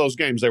covered a lot of those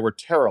games. They were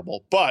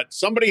terrible, but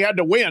somebody had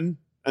to win,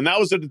 and that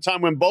was at the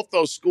time when both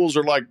those schools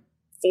are like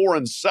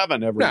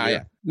 4-7 every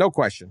year. No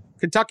question.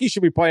 Kentucky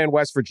should be playing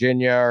West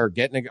Virginia or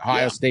getting an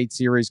Ohio State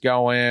series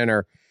going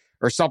or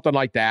something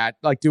like that.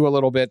 Like do a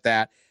little bit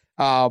that.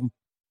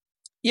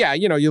 Yeah,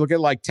 you look at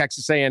like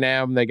Texas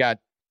A&M. They got,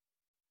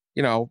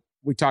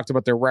 we talked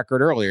about their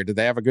record earlier. Did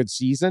they have a good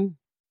season?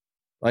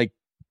 Like,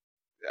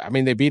 I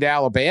mean, they beat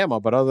Alabama,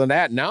 but other than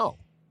that, no.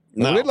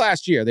 They did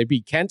last year. They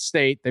beat Kent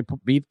State. They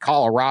beat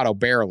Colorado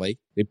barely.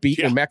 They beat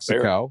New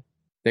Mexico. Barely.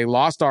 They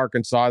lost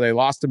Arkansas. They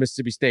lost to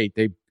Mississippi State.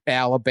 They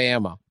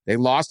Alabama. They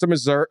lost to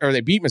Missouri, or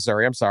they beat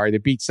Missouri. I'm sorry. They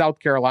beat South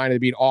Carolina. They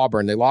beat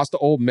Auburn. They lost to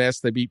Ole Miss.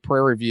 They beat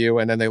Prairie View,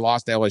 and then they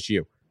lost to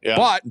LSU. Yeah.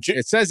 But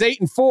it says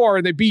 8-4,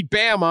 and they beat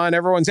Bama, and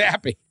everyone's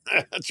happy.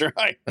 That's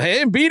right. They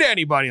didn't beat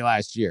anybody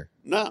last year.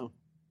 No.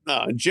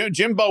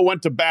 Jimbo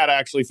went to bat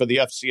actually for the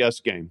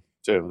FCS game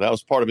too. That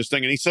was part of his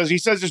thing, and he says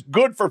it's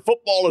good for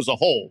football as a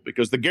whole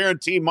because the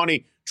guarantee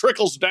money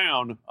trickles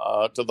down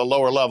to the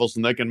lower levels,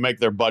 and they can make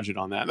their budget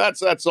on that.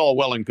 That's all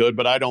well and good,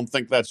 but I don't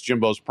think that's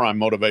Jimbo's prime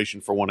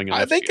motivation for wanting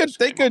an FCS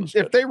they could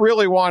if they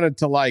really wanted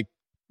to,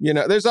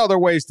 there's other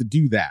ways to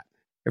do that.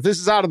 If this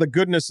is out of the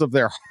goodness of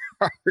their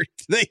heart,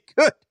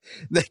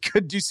 they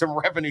could do some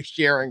revenue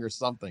sharing or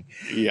something.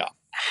 Yeah,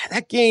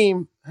 that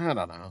game, I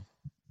don't know.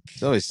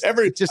 It's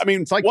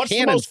like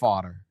cannon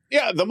fodder.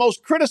 Yeah, the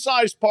most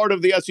criticized part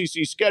of the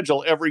SEC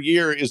schedule every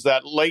year is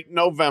that late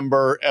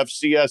November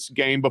FCS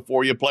game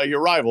before you play your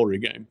rivalry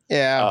game.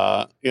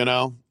 Yeah.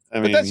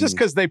 But that's just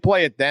because they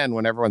play it then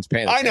when everyone's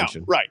paying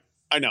attention. I know, right.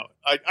 I know.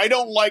 I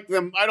don't like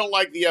them. I don't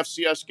like the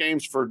FCS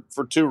games for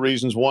two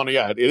reasons. One,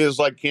 it is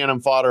like cannon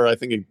fodder. I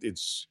think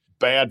it's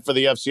bad for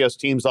the FCS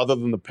teams other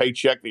than the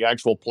paycheck, the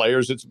actual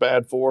players it's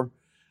bad for.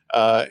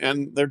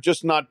 And they're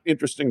just not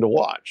interesting to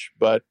watch.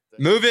 But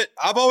move it.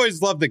 I've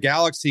always loved the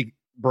Galaxy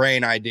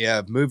brain idea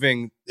of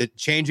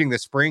changing the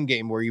spring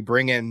game where you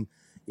bring in,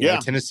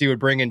 Tennessee would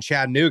bring in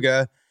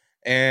Chattanooga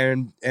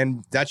and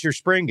that's your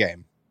spring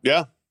game.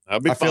 Yeah,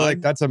 that'd be fine. I feel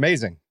like that's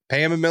amazing.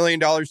 Pay him $1 million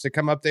to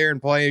come up there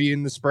and play you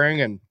in the spring,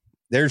 and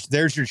there's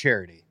your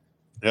charity.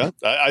 Yeah,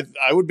 I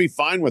would be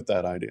fine with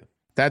that idea.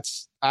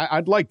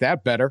 I'd like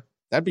that better.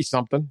 That'd be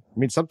something. I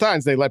mean,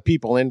 sometimes they let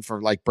people in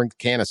for bring a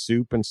can of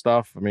soup and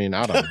stuff. I mean,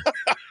 I don't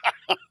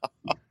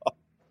know.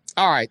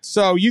 All right.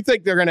 So you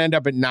think they're going to end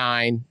up at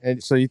 9.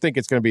 And so you think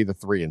it's going to be the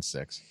 3 and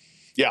 6.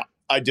 Yeah,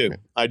 I do.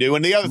 I do.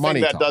 And the other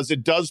thing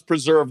it does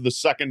preserve the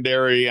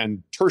secondary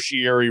and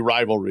tertiary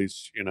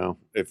rivalries,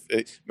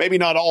 maybe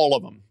not all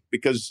of them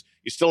because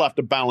you still have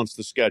to balance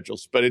the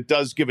schedules, but it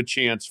does give a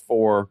chance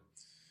for.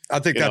 I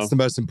think that's the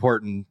most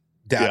important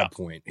data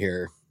point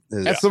here.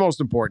 That's the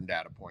most important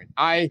data point.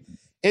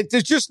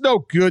 There's just no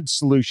good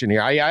solution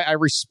here. I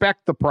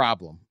respect the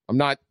problem. I'm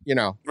not,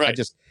 right.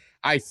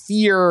 I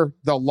fear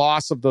the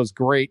loss of those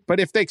great, but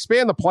if they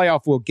expand the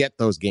playoff, we'll get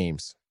those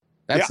games.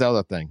 That's the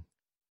other thing.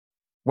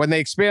 When they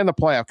expand the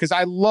playoff, because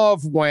I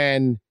love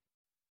when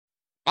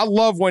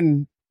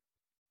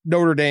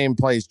Notre Dame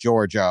plays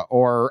Georgia,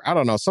 or I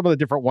don't know, some of the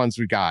different ones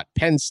we got.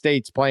 Penn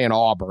State's playing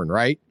Auburn,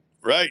 right?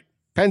 Right.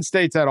 Penn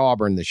State's at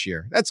Auburn this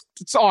year.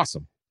 It's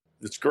awesome.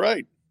 It's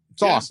great.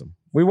 It's awesome.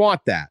 We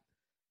want that.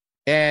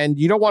 And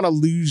you don't want to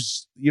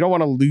lose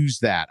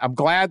that. I'm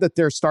glad that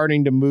they're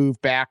starting to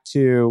move back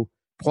to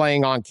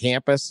playing on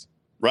campus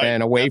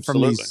and away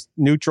from these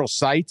neutral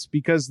sites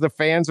because the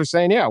fans are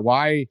saying,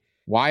 why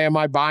am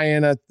I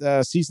buying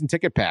a season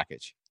ticket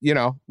package?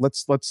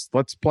 Let's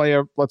play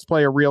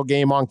a real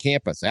game on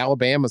campus.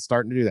 Alabama's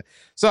starting to do that.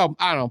 So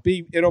I don't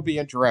know. It'll be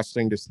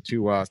interesting to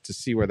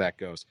see where that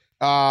goes.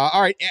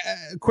 All right.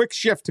 Quick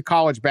shift to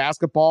college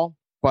basketball,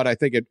 but I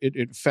think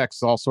it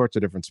affects all sorts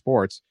of different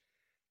sports.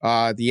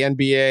 The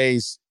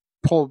NBA's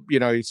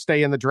you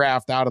stay in the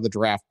draft, out of the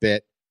draft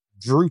bit.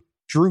 Drew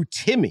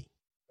Timme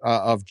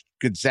of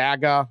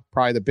Gonzaga,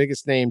 probably the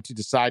biggest name to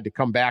decide to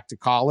come back to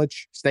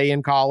college, stay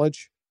in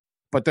college.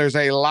 But there's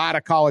a lot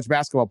of college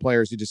basketball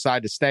players who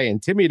decide to stay.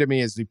 And Timme, to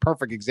me, is the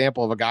perfect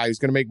example of a guy who's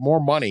going to make more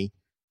money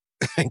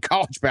in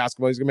college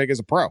basketball he's going to make as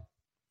a pro.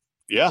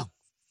 Yeah.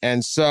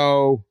 And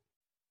so,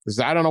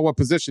 I don't know what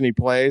position he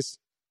plays.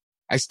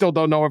 I still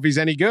don't know if he's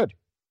any good.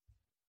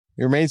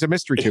 It remains a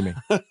mystery to me.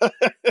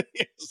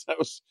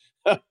 Yes,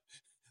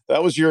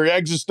 that was your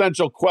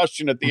existential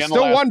question at the end.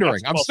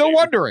 I'm still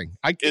wondering.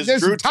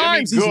 There's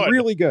times he's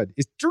really good.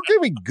 Is Drew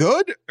Timme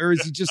good, or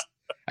is he just?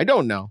 I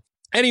don't know.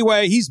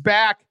 Anyway, he's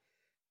back,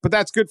 but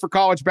that's good for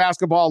college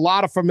basketball. A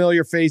lot of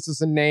familiar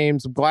faces and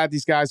names. I'm glad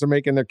these guys are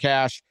making their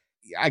cash.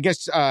 I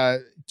guess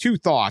 2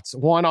 thoughts.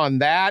 One on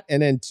that,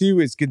 and then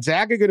 2 is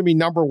Gonzaga going to be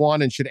number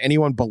 1, and should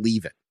anyone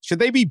believe it? Should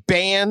they be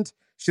banned?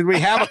 Should we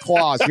have a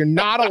clause? You're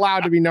not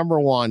allowed to be number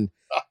 1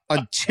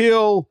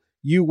 until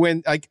you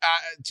win.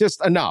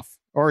 Just enough.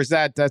 Or is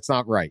that's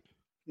not right?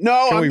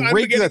 No. Can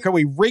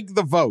we rig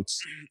the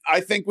votes?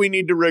 I think we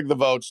need to rig the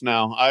votes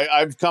now.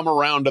 I've come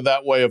around to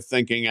that way of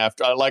thinking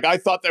after. I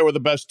thought they were the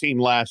best team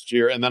last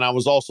year, and then I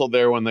was also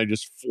there when they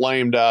just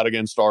flamed out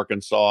against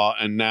Arkansas,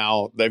 and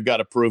now they've got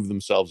to prove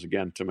themselves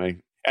again to me.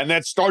 And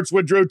that starts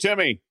with Drew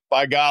Timme,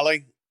 by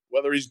golly,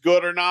 whether he's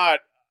good or not.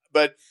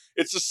 But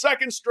it's the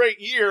second straight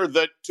year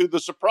that, to the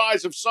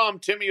surprise of some,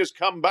 Timme has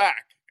come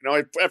back.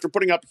 After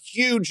putting up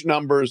huge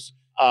numbers,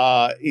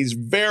 he's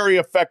very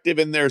effective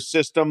in their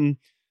system,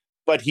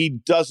 but he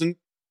doesn't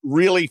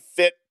really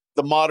fit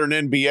the modern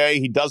NBA.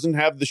 He doesn't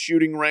have the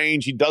shooting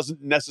range. He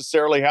doesn't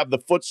necessarily have the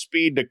foot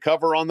speed to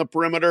cover on the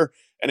perimeter.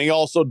 And he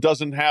also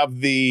doesn't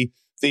have the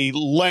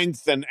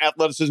length and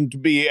athleticism to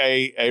be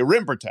a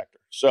rim protector.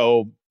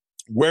 So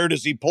where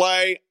does he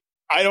play?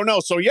 I don't know.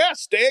 So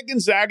stay at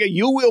Gonzaga.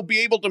 You will be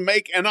able to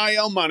make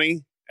NIL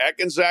money at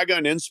Gonzaga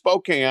and in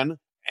Spokane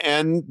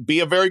and be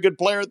a very good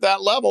player at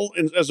that level,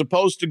 as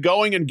opposed to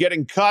going and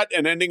getting cut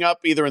and ending up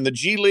either in the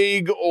G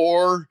League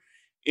or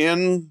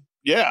in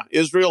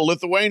Israel,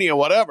 Lithuania,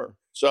 whatever.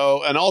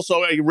 So, and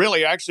also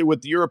really actually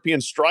with the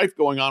European strife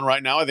going on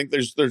right now, I think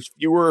there's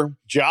fewer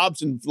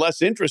jobs and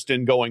less interest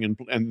in going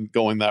and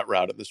going that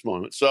route at this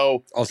moment.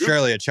 So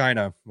Australia,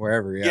 China,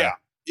 wherever.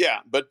 Yeah.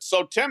 But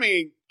so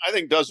Timmy, I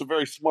think, does a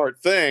very smart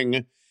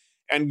thing.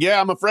 And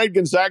I'm afraid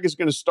Gonzaga is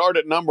going to start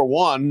at number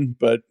 1,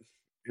 but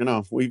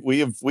we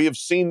have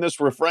seen this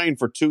refrain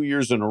for 2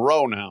 years in a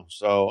row now.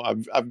 So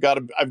I've got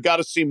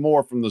to see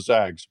more from the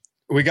Zags.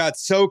 We got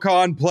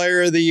SoCon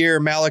Player of the Year,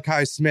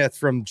 Malachi Smith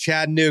from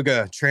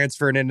Chattanooga,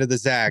 transferring into the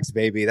Zags,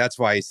 baby. That's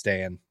why he's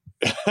staying.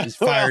 He's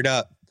fired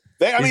up.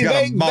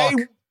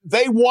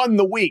 They won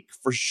the week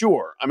for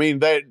sure. I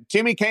mean,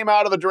 Timmy came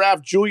out of the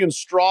draft. Julian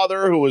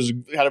Strother, who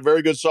had a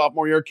very good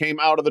sophomore year, came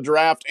out of the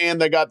draft, and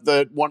they got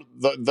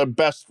the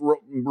best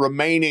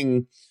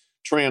remaining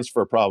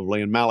transfer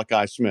probably in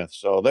Malachi Smith.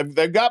 So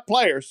they've got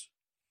players.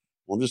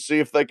 We'll just see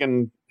if they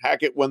can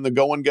hack it when the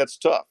going gets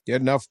tough.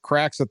 Get enough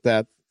cracks at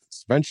that.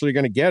 It's eventually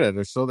going to get it,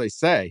 or so they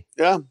say.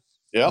 Yeah.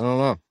 I don't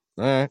know. All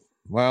right.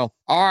 Well,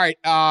 all right.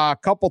 A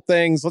couple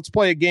things. Let's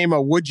play a game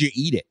of Would You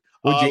Eat It?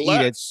 Would you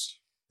eat it?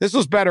 This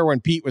was better when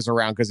Pete was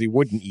around because he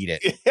wouldn't eat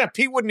it. Yeah,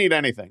 Pete wouldn't eat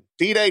anything.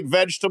 Pete ate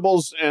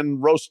vegetables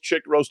and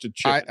roasted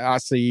chicken.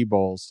 Acai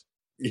bowls.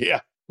 Yeah.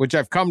 Which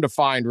I've come to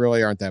find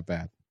really aren't that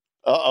bad.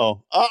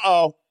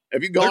 Uh-oh.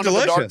 Have you gone to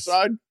the dark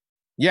side?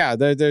 Yeah,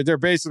 they're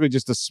basically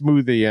just a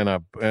smoothie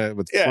and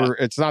with fruit.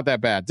 It's not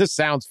that bad. This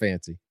sounds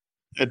fancy.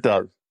 It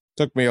does.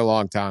 Took me a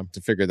long time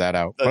to figure that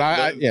out.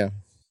 But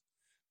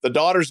The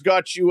daughter's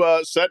got you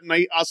set an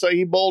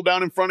acai bowl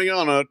down in front of you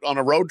on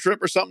a road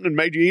trip or something and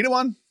made you eat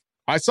one?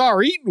 I saw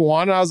her eating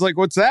one. And I was like,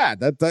 what's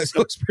that? That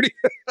looks pretty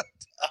good.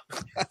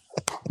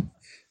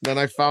 Then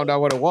I found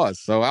out what it was.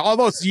 So all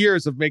those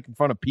years of making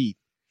fun of Pete.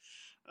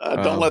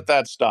 Don't let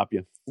that stop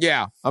you.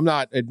 Yeah, I'm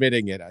not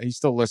admitting it. He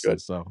still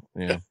listens. Good. So,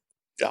 yeah.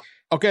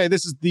 Okay,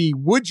 this is the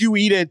Would You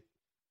Eat It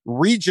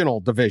regional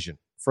division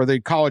for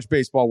the College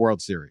Baseball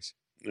World Series.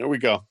 There we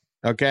go.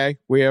 Okay,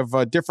 we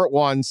have different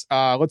ones.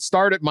 Let's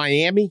start at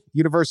Miami,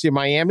 University of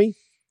Miami.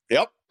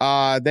 Yep.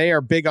 They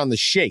are big on the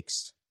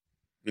shakes.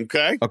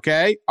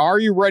 Okay. Are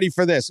you ready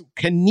for this?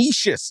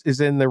 Canisius is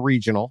in the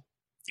regional.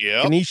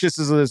 Yeah. Canisius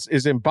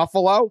is in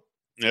Buffalo.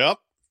 Yep.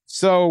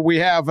 So we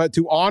have,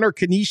 to honor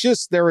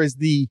Canisius, there is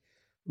the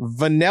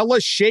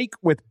vanilla shake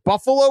with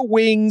buffalo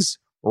wings,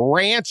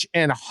 ranch,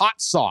 and hot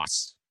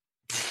sauce.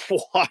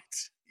 What?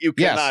 You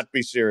cannot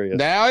be serious.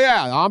 Now,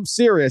 I'm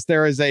serious.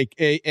 There is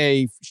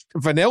a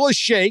vanilla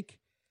shake.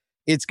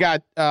 It's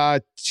got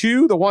the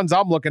ones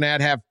I'm looking at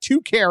have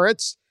 2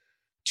 carrots,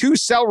 2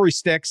 celery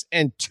sticks,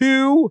 and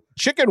 2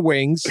 chicken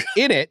wings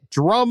in it.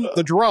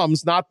 The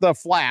drums, not the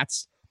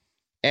flats.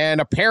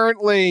 And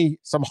apparently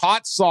some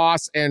hot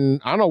sauce,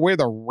 and I don't know where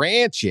the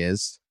ranch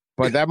is,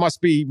 but that must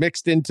be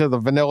mixed into the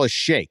vanilla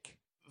shake.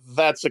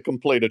 That's a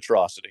complete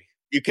atrocity.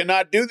 You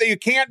cannot do that. You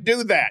can't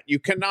do that. You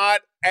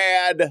cannot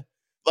add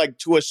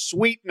to a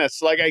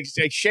sweetness, like a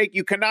shake.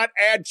 You cannot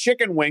add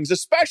chicken wings,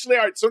 especially.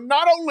 All right, so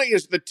not only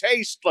is the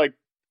taste like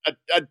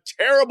a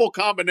terrible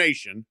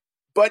combination,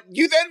 but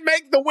you then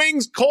make the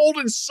wings cold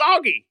and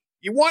soggy.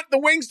 You want the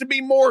wings to be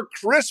more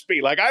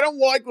crispy. Like, I don't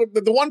like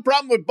the one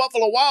problem with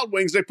Buffalo Wild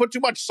Wings. They put too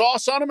much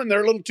sauce on them and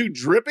they're a little too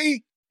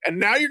drippy. And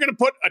now you're going to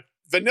put a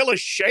vanilla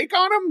shake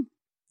on them?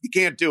 You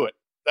can't do it.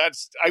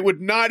 I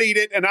would not eat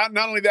it. And not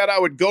only that, I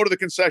would go to the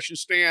concession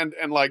stand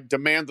and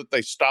demand that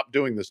they stop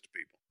doing this to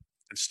people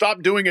and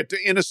stop doing it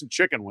to innocent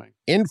chicken wing.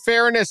 In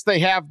fairness, they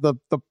have the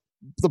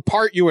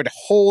part you would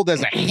hold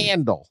as a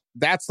handle.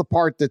 That's the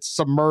part that's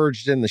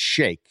submerged in the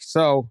shake.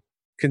 So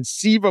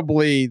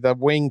conceivably, the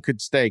wing could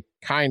stay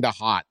kind of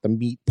hot, the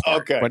meat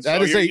part. Okay, but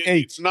that is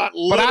it's not.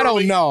 But I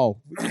don't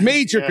know.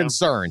 Major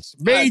concerns.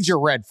 Major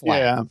red flag.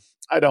 Yeah,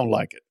 I don't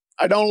like it.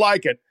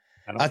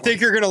 I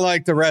think you're going to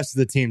like the rest of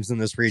the teams in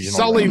this region.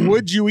 Sully,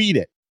 would you eat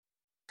it?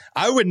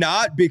 I would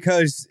not,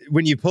 because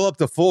when you pull up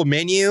the full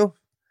menu,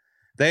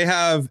 they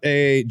have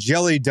a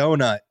jelly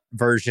donut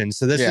version.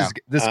 So this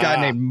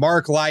guy named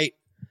Mark Light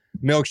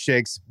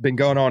Milkshakes, been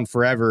going on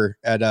forever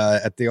at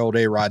the old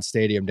A-Rod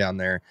Stadium down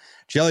there.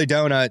 Jelly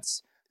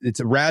donuts. It's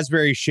a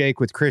raspberry shake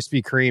with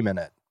Krispy Kreme in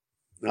it.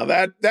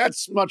 Now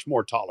that's much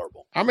more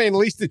tolerable. I mean, at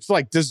least it's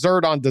like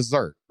dessert on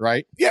dessert,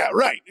 right? Yeah,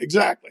 right.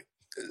 Exactly.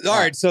 All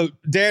right. So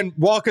Dan,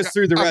 walk us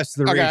through the rest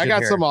of the region. Okay, I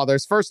got some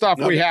others. First off,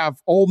 we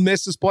have Ole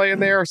Miss is playing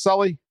there,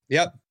 Sully.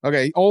 Yep.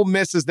 Okay, Ole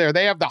Miss is there.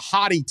 They have the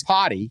Hottie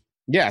Toddy.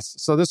 Yes.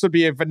 So this would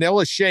be a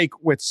vanilla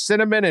shake with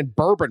cinnamon and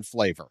bourbon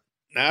flavor.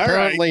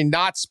 Apparently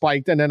not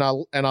spiked, and then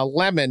a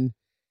lemon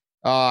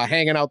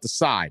hanging out the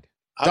side.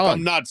 How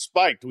come not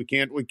spiked? We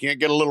can't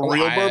get a little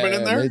real bourbon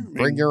in there?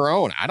 Bring your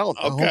own. I don't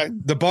know. Okay.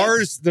 The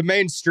bars, the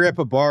main strip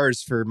of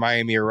bars for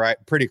Miami are right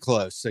pretty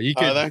close. So you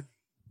could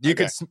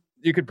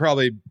you could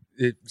probably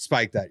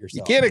spike that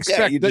yourself. You can't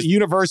expect the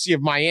University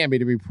of Miami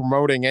to be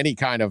promoting any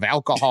kind of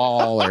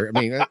alcohol or, I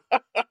mean,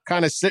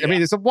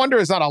 it's a wonder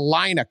there's not a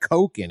line of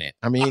Coke in it.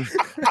 I mean,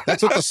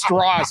 that's what the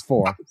straw is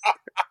for.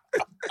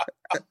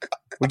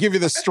 We give you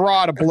the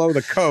straw to blow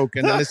the Coke,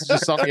 and then this is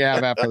just something you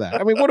have after that.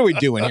 I mean, what are we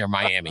doing here,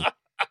 Miami?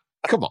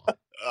 Come on.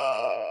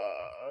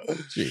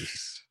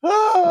 Jeez.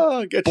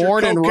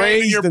 Born and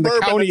raised in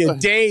the county of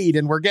Dade,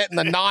 and we're getting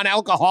the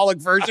non-alcoholic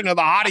version of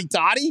the Hottie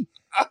Toddy?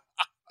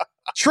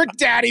 Trick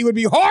Daddy would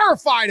be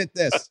horrified at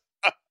this.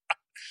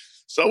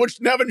 So would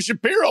Nevin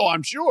Shapiro,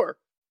 I'm sure.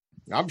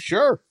 I'm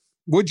sure.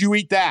 Would you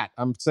eat that?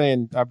 I'm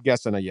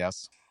guessing a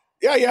yes.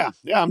 Yeah,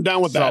 I'm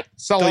down with that.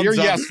 Sully, you're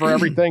yes for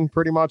everything,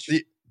 pretty much?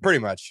 Pretty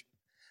much.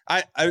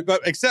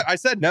 Except I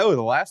said no to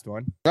the last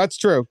one. That's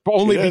true. But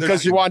only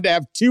because you wanted to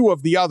have two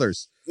of the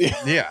others.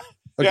 Yeah.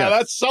 Okay. Yeah,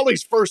 that's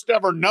Sully's first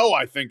ever no,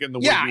 I think, in the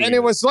Yeah, and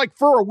it was like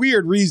for a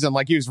weird reason.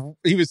 Like he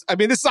was. I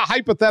mean, this is a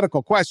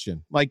hypothetical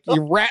question. Like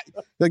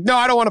like, no,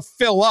 I don't want to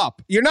fill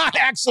up. You're not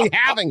actually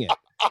having it.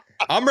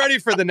 I'm ready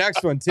for the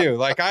next one too.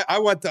 Like I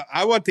want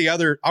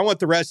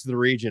the rest of the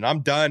region.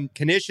 I'm done.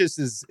 Canisius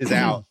is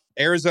out.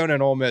 Arizona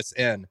and Ole Miss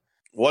in.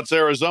 What's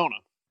Arizona?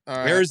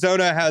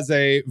 Arizona has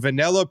a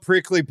vanilla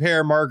prickly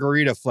pear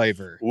margarita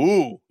flavor.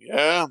 Ooh,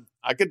 yeah,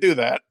 I could do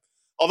that.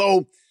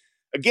 Although,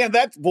 again,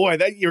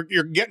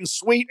 you're getting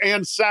sweet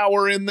and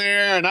sour in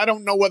there, and I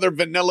don't know whether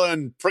vanilla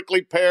and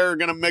prickly pear are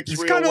going to mix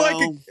real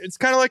well. It's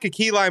kind of like a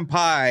key lime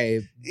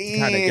pie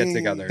kind of get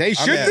together. They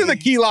should do the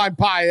key lime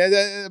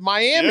pie.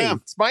 Miami. Yeah,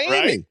 it's Miami.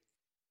 Right?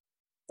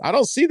 I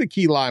don't see the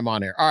key lime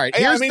on there. All right.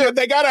 Hey,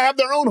 they got to have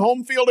their own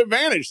home field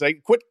advantage. They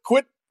quit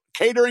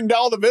catering to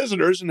all the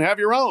visitors and have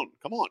your own.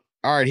 Come on.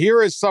 All right,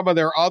 here is some of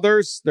their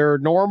others, their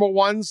normal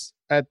ones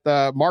at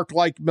the Mark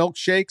Like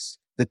milkshakes.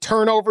 The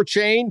Turnover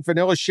Chain,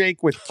 vanilla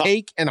shake with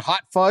cake and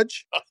hot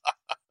fudge.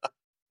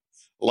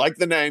 Like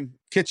the name.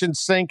 Kitchen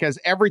Sink has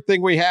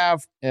everything we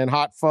have and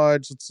hot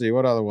fudge. Let's see,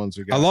 what other ones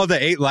we got? I love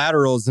the 8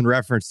 laterals in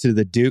reference to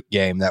the Duke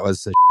game. That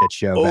was a shit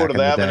show back in the day. Oh, do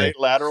they have an 8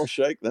 lateral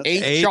shake?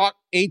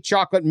 Eight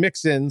chocolate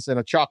mix-ins and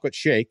a chocolate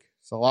shake.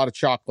 It's a lot of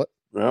chocolate.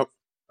 Yep.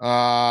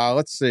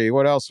 Let's see,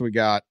 what else we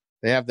got?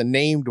 They have the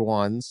named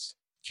ones.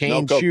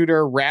 Cane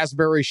shooter,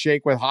 raspberry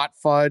shake with hot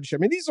fudge. I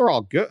mean, these are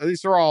all good.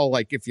 These are all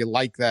like, if you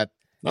like that.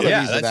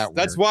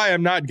 That's why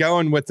I'm not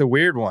going with the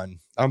weird one.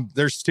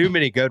 There's too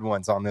many good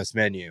ones on this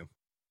menu.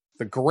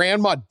 The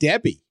Grandma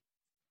Debbie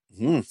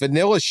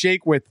vanilla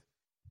shake with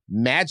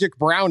magic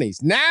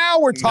brownies. Now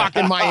we're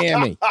talking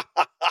Miami.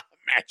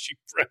 Magic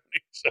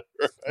brownies.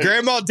 Right.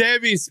 Grandma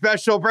Debbie's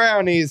special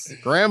brownies.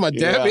 Grandma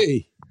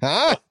Debbie,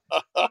 huh?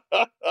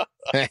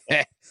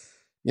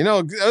 You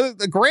know,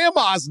 the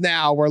grandmas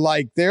now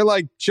they're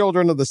like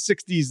children of the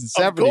 60s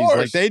and 70s.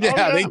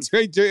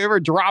 Like they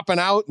ever dropping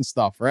out and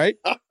stuff, right?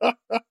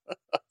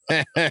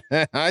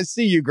 I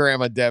see you,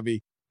 Grandma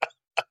Debbie.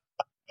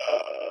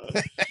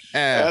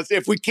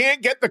 If we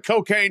can't get the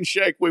cocaine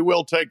shake, we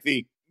will take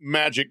the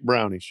magic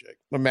brownie shake.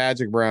 The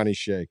magic brownie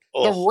shake.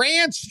 Ugh. The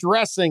ranch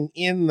dressing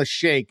in the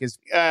shake is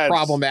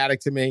problematic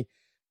to me.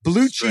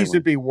 Blue cheese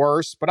would be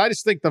worse, but I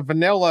just think the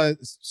vanilla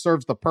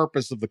serves the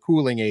purpose of the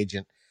cooling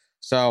agent.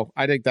 So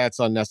I think that's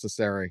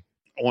unnecessary.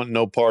 I want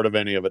no part of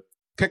any of it.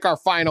 Pick our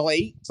final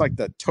 8. It's like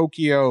the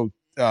Tokyo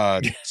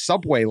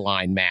subway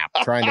line map,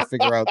 trying to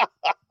figure out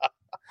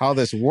how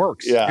this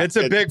works. Yeah, it's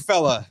a big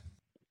fella.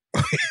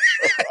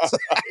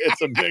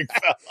 It's a big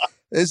fella.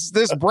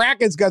 This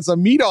bracket's got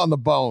some meat on the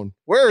bone.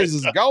 Where is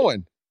this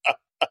going?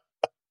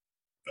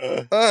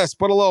 Let's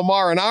put a little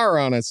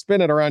marinara on it. Spin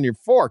it around your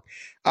fork.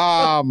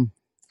 I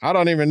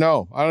don't even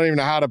know. I don't even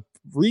know how to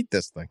read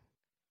this thing.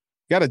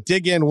 Got to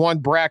dig in one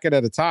bracket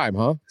at a time,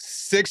 huh?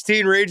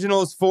 16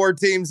 regionals, 4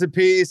 teams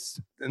apiece.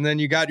 And then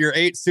you got your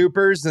 8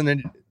 supers and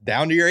then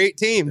down to your 8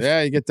 teams.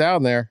 Yeah, you get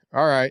down there.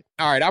 All right.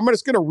 I'm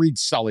just going to read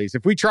Sully's.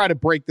 If we try to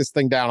break this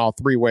thing down all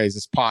 3 ways,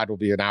 this pod will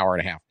be an hour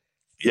and a half.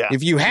 Yeah.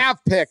 If you have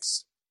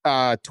picks,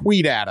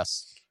 tweet at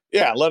us.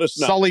 Yeah, let us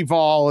know. Sully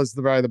Vol is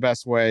the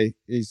best way.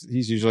 He's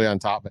usually on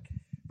top of it.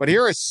 But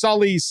here is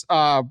Sully's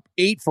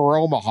 8 for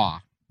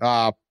Omaha.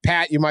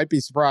 Pat, you might be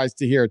surprised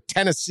to hear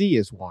Tennessee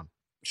is one.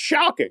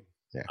 Shocking.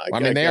 Yeah. I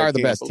mean, they are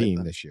the best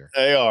team this year.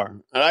 They are.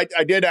 And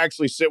I did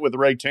actually sit with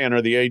Ray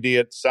Tanner, the AD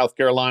at South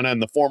Carolina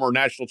and the former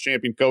national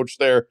champion coach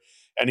there.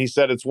 And he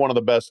said it's one of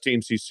the best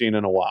teams he's seen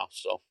in a while.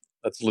 So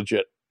that's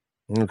legit.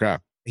 Okay.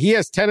 He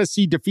has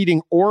Tennessee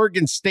defeating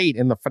Oregon State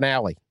in the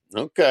finale.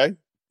 Okay.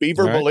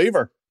 Beaver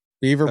believer.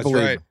 Beaver believer.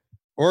 Right.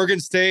 Oregon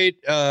State,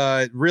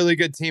 really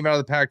good team out of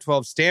the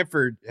Pac-12.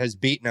 Stanford has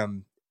beaten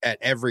them at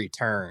every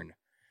turn.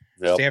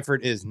 Yep.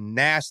 Stanford is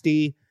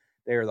nasty.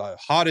 They're the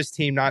hottest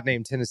team not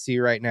named Tennessee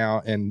right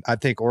now, and I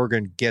think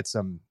Oregon gets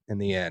them in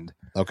the end.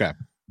 Okay.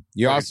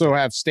 You also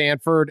have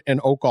Stanford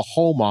and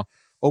Oklahoma.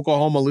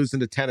 Oklahoma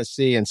losing to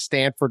Tennessee and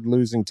Stanford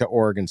losing to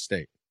Oregon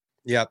State.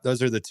 Yep,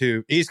 those are the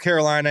two. East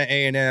Carolina,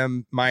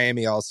 A&M,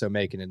 Miami also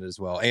making it as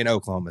well, and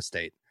Oklahoma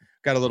State.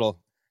 Got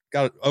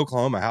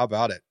Oklahoma. How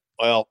about it?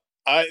 Well,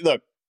 I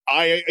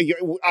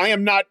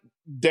am not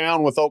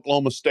down with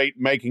Oklahoma State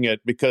making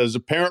it because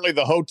apparently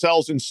the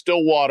hotels in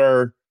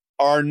Stillwater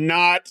are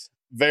not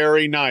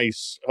very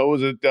nice.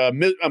 Was it a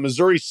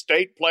Missouri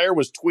State player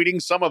was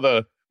tweeting some of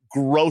the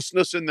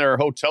grossness in their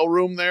hotel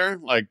room there,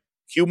 like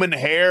human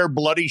hair,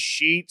 bloody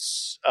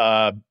sheets,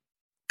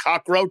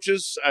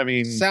 cockroaches. I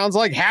mean, sounds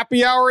like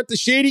happy hour at the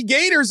Shady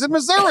Gators in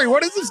Missouri.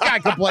 What is this guy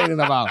complaining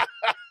about?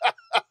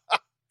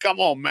 Come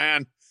on,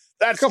 man.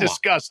 That's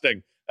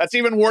disgusting. That's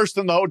even worse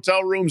than the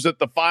hotel rooms at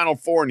the Final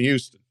Four in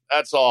Houston.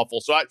 That's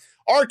awful. So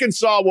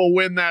Arkansas will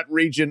win that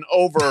region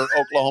over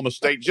Oklahoma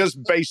State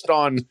just based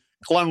on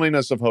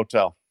cleanliness of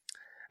hotel.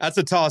 That's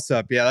a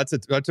toss-up. Yeah,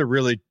 that's a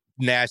really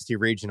nasty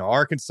regional.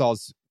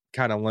 Arkansas's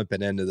kind of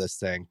limping into this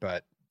thing,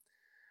 but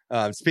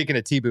speaking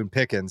of T. Boone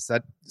Pickens,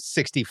 that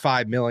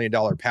 $65 million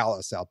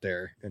palace out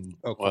there in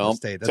Oklahoma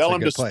State. That's tell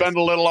him to spend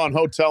a little on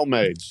hotel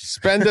maids.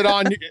 Spend it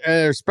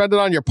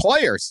on your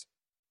players.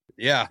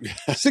 Yeah,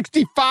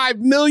 $65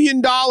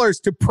 million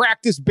to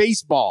practice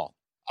baseball.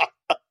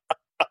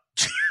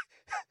 Do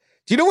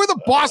you know where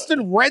the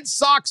Boston Red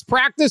Sox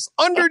practice?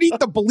 Underneath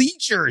the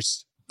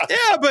bleachers.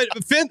 Yeah, but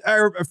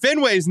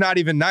Fenway is not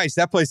even nice.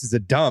 That place is a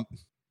dump.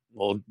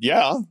 Well,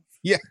 yeah.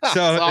 Yeah,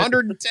 so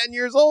 110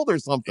 years old or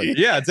something.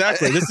 Yeah,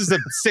 exactly. This is a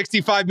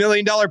 $65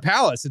 million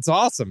palace. It's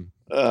awesome.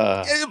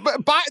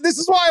 This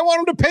is why I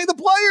want them to pay the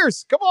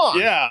players. Come on.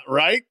 Yeah,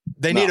 right?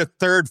 They need a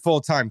third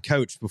full-time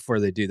coach before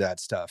they do that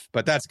stuff,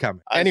 but that's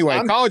coming.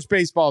 Anyway, college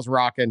baseball's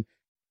rocking.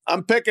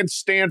 I'm picking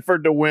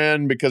Stanford to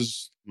win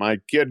because my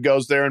kid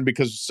goes there and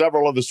because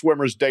several of the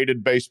swimmers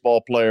dated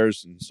baseball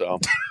players. And so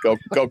go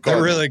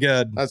They're really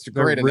good. That's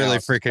great. They're really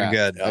freaking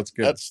good. Yeah, that's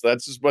good.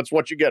 That's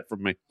what you get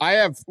from me. I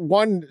have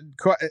one,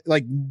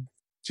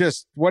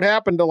 just what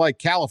happened to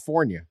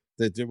California?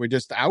 Did we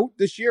just out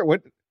this year?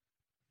 What?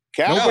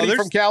 Nobody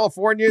from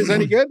California is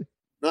any good?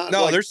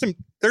 No, there's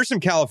some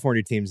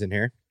California teams in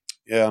here.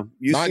 Yeah.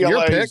 Not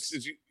your picks.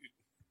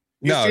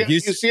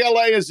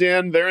 UCLA is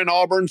in. They're in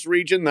Auburn's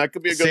region. That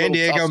could be a good San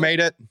Diego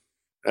made it.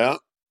 Yeah.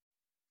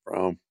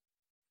 From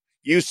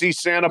UC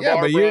Santa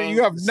Barbara. Yeah, but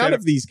you have none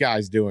of these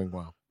guys doing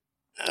well.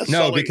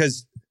 No,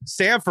 because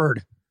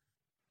Stanford.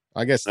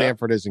 I guess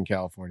Stanford is in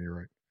California,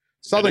 right?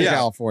 Southern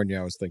California,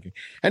 I was thinking.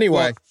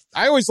 Anyway,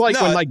 I always like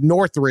when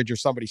Northridge or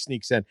somebody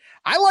sneaks in.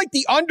 I like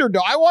the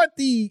underdog. I'm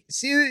going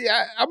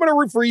to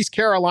root for East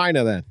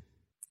Carolina then.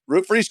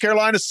 Root for East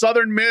Carolina,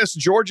 Southern Miss,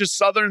 Georgia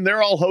Southern.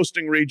 They're all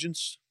hosting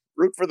regions.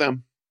 Root for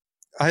them.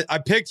 I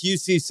picked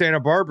UC Santa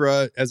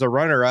Barbara as a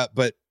runner-up,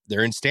 but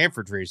they're in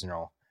Stanford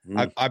regional.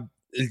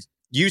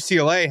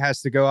 UCLA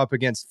has to go up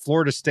against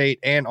Florida State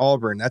and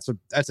Auburn. That's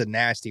a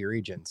nasty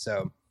region.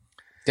 So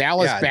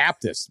Dallas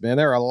Baptist, man,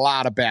 there are a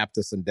lot of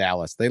Baptists in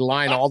Dallas. They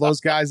line all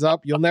those guys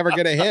up. You'll never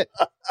get a hit.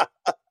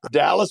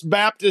 Dallas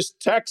Baptist,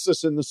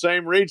 Texas in the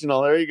same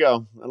regional. There you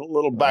go. A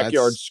little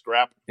backyard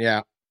scrap.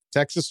 Yeah.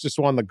 Texas just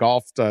won the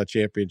golf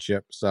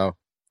championship. So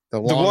the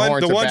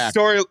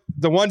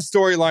one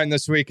storyline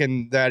this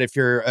weekend that if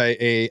you're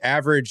a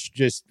average,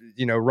 just,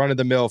 run of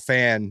the mill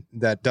fan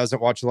that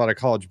doesn't watch a lot of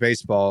college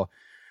baseball,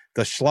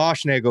 the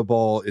Schlossnagle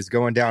Bowl is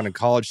going down in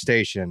College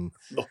Station.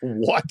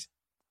 What?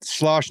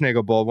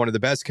 Schlossnagle Bowl, one of the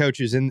best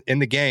coaches in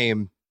the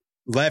game,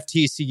 left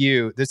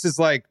TCU. This is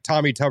like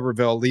Tommy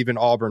Tuberville leaving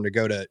Auburn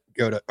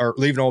or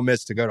leaving Ole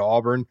Miss to go to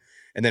Auburn,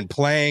 and then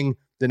playing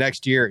the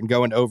next year and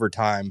going to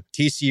overtime.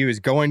 TCU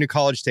is going to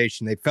College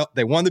Station.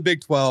 They won the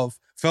Big 12,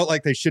 felt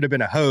like they should have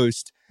been a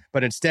host,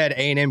 but instead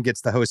A&M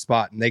gets the host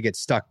spot and they get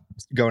stuck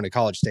going to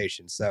College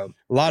Station. So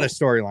a lot of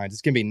storylines.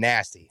 It's gonna be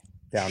nasty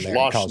down there.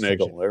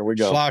 Schlossnagle. There we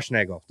go.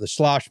 Schlossnagle, the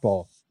Schloss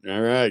Bowl.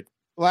 All right.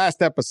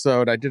 Last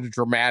episode, I did a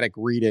dramatic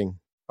reading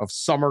of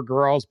Summer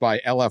Girls by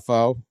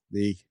LFO,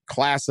 the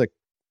classic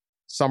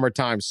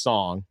summertime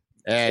song.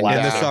 And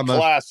in the summer.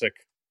 Classic.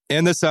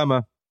 In the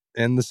summer.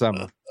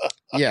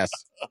 Yes.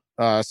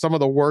 Some of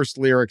the worst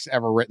lyrics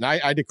ever written.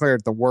 I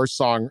declared it the worst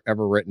song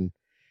ever written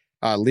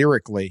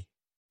lyrically.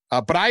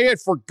 But I had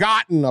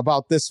forgotten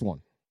about this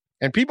one.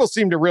 And people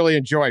seem to really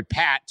enjoy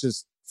Pat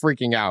just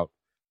freaking out.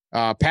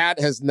 Pat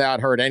has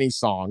not heard any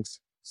songs.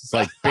 It's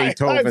like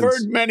Beethoven's. I've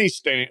heard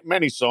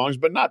many songs,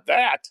 but not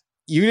that.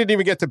 You didn't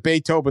even get to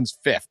Beethoven's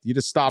fifth. You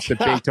just stopped at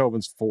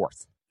Beethoven's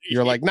fourth.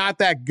 You're like, not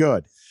that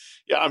good.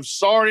 Yeah, I'm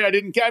sorry I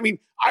didn't. I mean,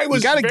 I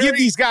was. You got to give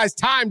these guys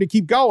time to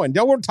keep going.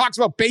 No one talks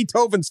about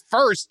Beethoven's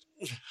first.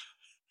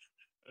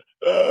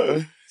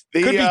 Could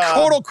be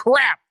total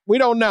crap. We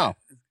don't know.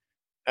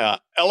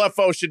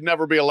 LFO should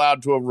never be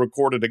allowed to have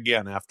recorded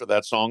again after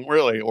that song,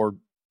 really, or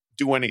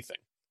do anything.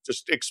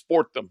 Just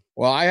export them.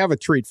 Well, I have a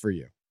treat for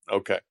you.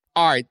 Okay.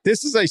 All right.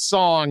 This is a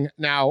song.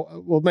 Now,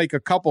 we'll make a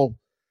couple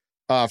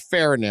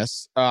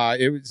fairness.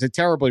 It was a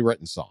terribly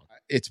written song.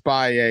 It's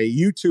by a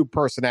YouTube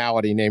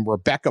personality named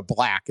Rebecca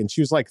Black, and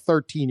she was like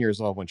 13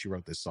 years old when she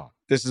wrote this song.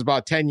 This is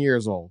about 10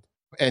 years old,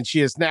 and she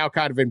has now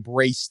kind of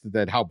embraced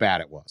how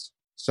bad it was.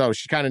 So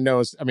she kind of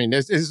knows. I mean,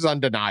 this is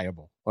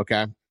undeniable.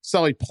 Okay.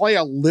 Sully, play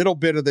a little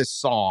bit of this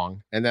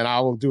song, and then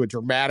I will do a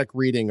dramatic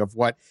reading of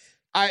what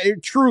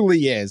it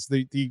truly is.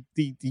 The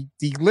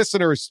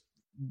listeners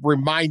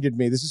reminded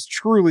me this is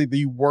truly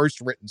the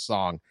worst written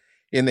song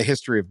in the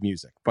history of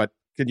music. But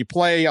can you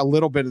play a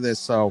little bit of this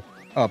so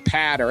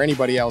Pat or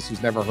anybody else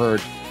who's never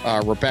heard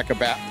Rebecca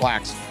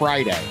Black's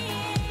Friday?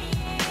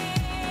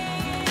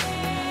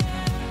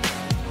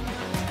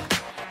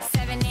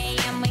 7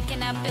 a.m.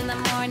 waking up in the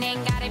morning,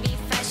 gotta be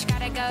fresh,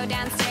 gotta go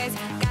downstairs,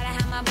 gotta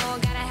have my bowl,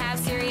 gotta have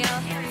cereal,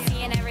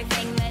 seeing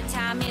everything, the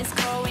time is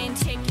going,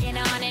 ticking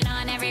on and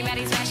on,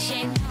 everybody's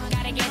rushing,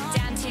 gotta get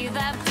down to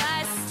the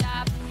bus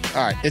stop.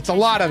 All right, it's a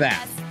lot of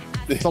that.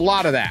 It's a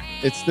lot of that.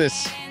 It's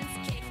this.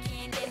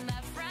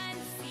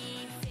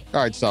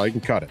 All right, so you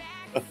can cut it.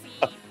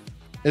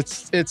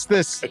 It's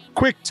this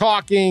quick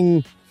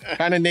talking,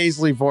 kind of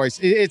nasally voice.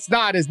 It's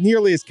not as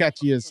nearly as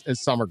catchy as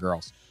Summer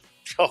Girls.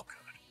 Oh,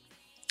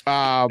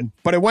 God.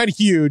 But it went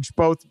huge,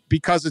 both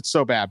because it's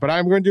so bad. But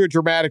I'm going to do a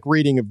dramatic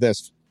reading of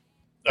this.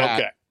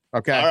 Okay.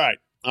 Okay. All right.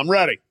 I'm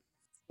ready.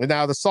 And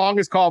now the song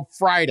is called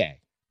Friday.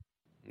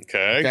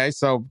 Okay. Okay.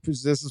 So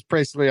this is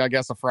basically, I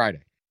guess, a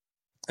Friday.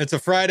 It's a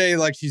Friday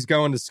like she's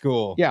going to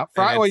school. Yeah.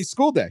 Friday. Well,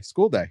 school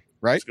day,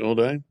 right? School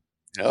day.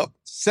 Yep.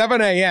 7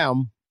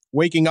 a.m.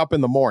 waking up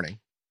in the morning.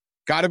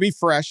 Got to be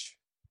fresh.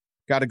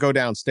 Got to go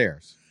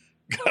downstairs.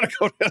 Gotta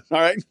go down. All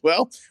right.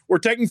 Well, we're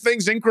taking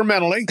things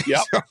incrementally.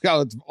 Yep.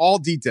 So, it's all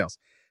details.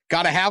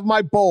 Got to have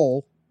my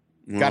bowl.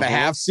 Got to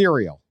have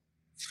cereal.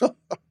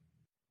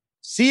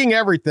 Seeing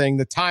everything,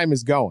 the time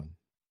is going.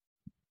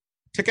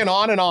 Ticking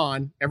on and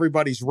on.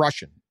 Everybody's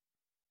rushing.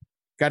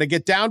 Got to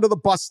get down to the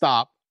bus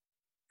stop.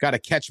 Got to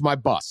catch my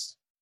bus.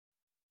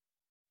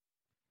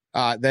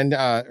 Then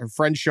her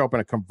friends show up in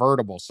a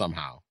convertible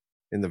somehow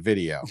in the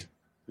video.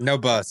 No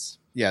bus.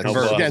 Yeah, No she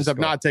bus. ends up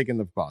not taking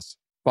the bus.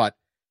 But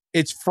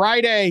it's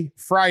Friday.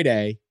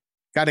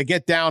 Got to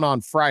get down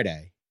on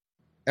Friday.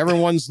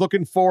 Everyone's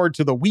looking forward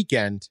to the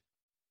weekend.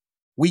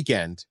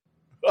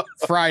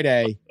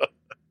 Friday.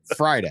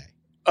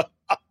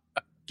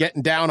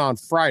 Getting down on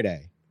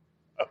Friday.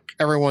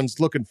 Everyone's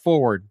looking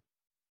forward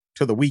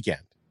to the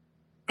weekend.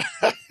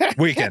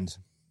 Weekend.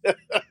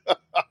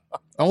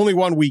 Only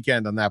one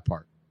weekend on that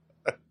part.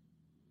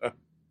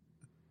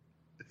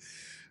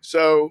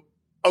 So,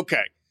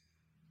 okay.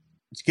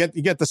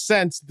 You get the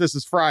sense this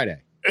is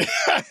Friday.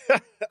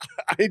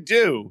 I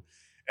do.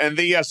 And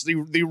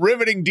the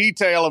riveting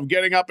detail of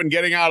getting up and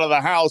getting out of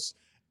the house.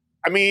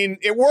 I mean,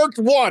 it worked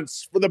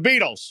once for the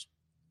Beatles.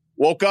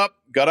 Woke up,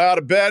 got out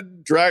of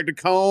bed, dragged a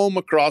comb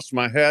across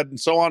my head, and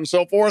so on and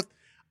so forth.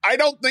 I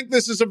don't think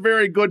this is a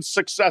very good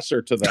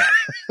successor to that.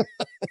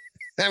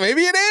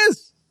 Maybe it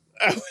is.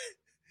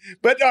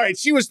 But all right,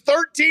 she was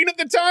 13 at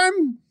the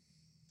time.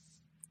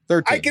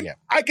 13.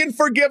 I can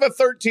forgive a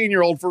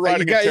 13-year-old for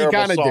writing a terrible you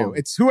kind of song. do.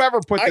 It's whoever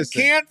put this. I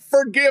can't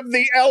forgive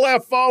the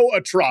LFO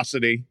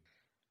atrocity.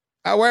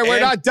 We're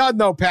not done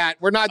though, Pat.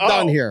 We're not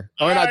done here.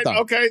 We're not done.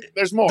 Okay,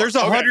 there's more. There's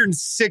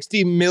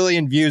 160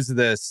 million views of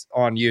this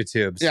on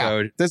YouTube. Yeah,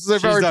 So this is a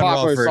very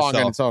popular song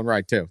in its own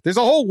right too. There's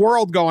a whole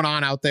world going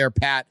on out there,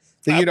 Pat,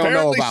 that you don't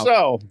know about.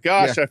 So,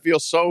 gosh, I feel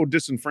so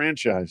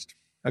disenfranchised.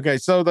 Okay,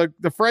 so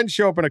the friends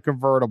show up in a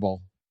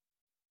convertible,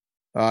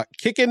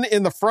 kicking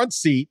in the front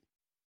seat,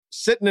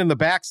 sitting in the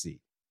back seat.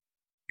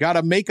 Got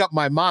to make up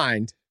my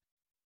mind,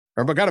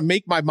 or got to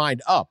make my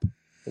mind up. I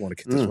don't want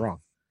to get this wrong.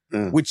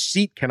 Which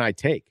seat can I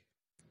take?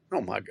 Oh,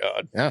 my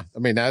God. Yeah, I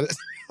mean, that.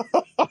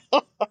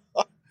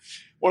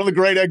 One of the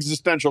great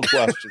existential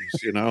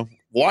questions, you know.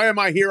 Why am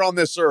I here on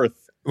this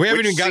earth? We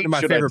haven't Which even gotten to seat my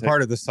should I favorite take?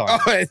 part of the song.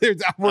 We're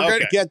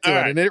going to get to All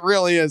it, right. and it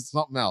really is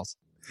something else.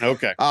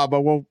 Okay. But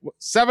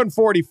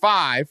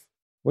 7:45.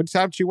 What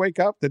time did she wake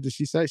up? Did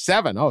she say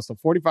 7? Oh, so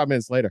 45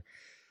 minutes later.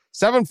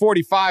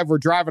 7:45. We're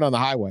driving on the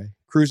highway,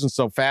 cruising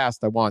so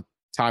fast. I want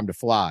time to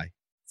fly.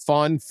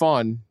 Fun.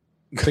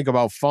 Think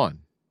about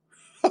fun.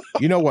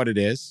 You know what it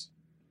is.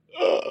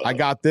 I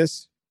got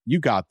this. You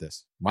got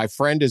this. My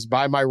friend is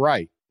by my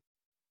right.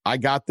 I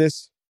got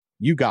this.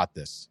 You got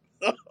this.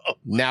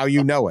 Now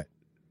you know it.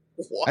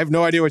 I have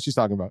no idea what she's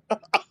talking about.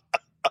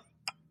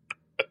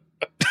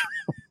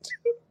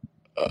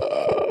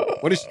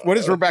 What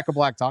is Rebecca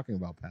Black talking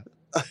about, Pat?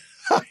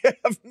 I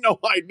have no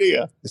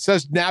idea. It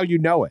says, now you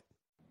know it.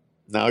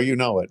 Now you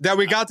know it. That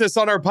we got this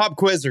on our pop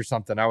quiz or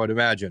something, I would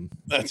imagine.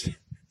 That's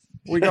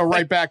We go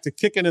right back to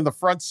kicking in the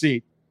front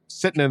seat,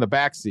 sitting in the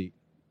back seat.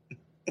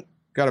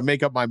 Got to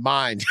make up my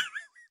mind.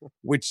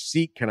 Which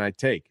seat can I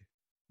take?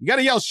 You got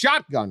to yell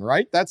shotgun,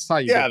 right? That's how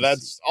you get the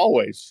that's seat.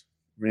 always.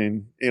 I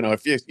mean, you know,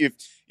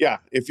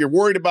 if you're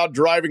worried about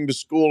driving to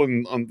school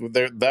and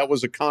there, that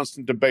was a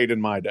constant debate in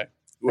my day.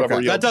 Whoever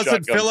Okay. yelled That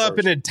doesn't shotgun fill up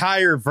first. an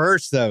entire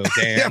verse, though,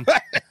 Dan.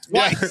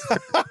 Twice.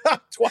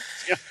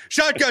 Twice. Yeah.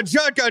 Shotgun.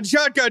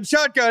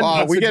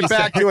 We get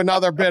back to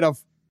another bit of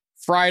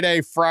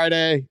Friday.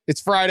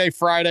 It's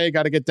Friday.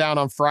 Got to get down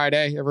on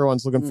Friday.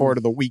 Everyone's looking forward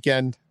to the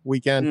weekend.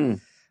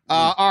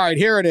 All right,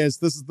 here it is.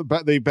 This is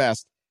the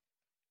best.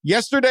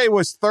 Yesterday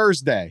was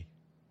Thursday.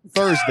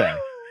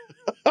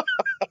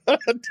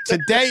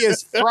 Today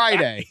is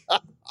Friday.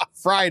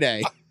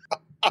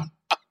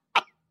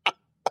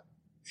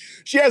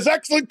 She has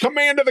excellent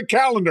command of the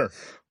calendar.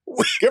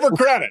 Give her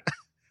credit.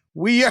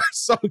 We are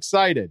so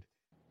excited.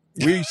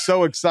 We're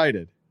so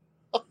excited.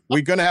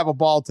 We're going to have a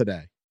ball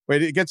today.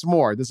 Wait, it gets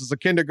more. This is a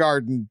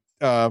kindergarten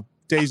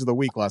days of the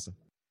week lesson.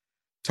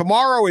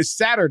 Tomorrow is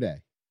Saturday.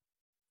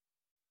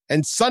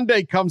 And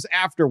Sunday comes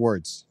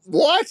afterwards.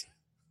 What?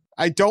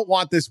 I don't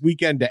want this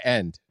weekend to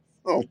end.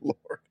 Oh,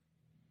 Lord.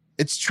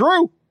 It's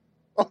true.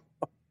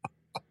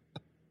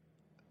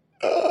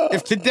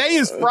 If today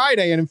is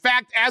Friday, and in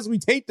fact, as we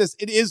tape this,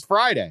 it is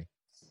Friday.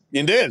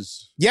 It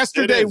is.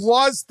 Yesterday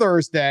was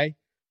Thursday.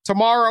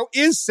 Tomorrow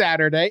is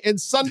Saturday, and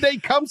Sunday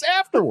comes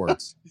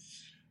afterwards.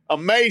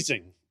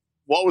 Amazing.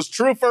 What was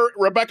true for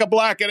Rebecca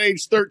Black at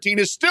age 13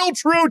 is still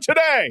true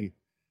today.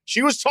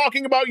 She was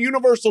talking about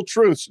universal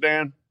truths,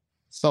 Dan.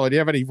 So, do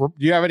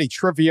you have any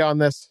trivia on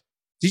this?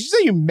 Did you say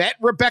you met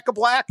Rebecca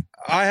Black?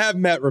 I have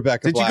met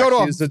Rebecca Black.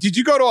 Did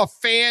you go to a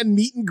fan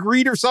meet and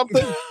greet or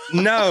something?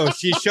 No,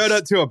 she showed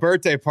up to a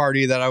birthday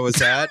party that I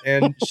was at,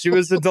 and she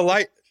was a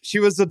delight.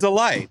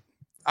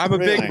 I'm a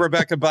big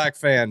Rebecca Black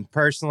fan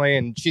personally,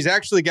 and she's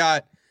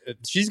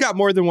got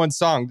more than one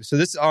song. So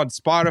this is on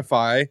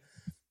Spotify.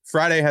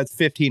 Friday has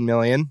 15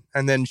 million,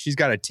 and then she's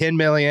got a 10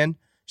 million.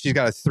 She's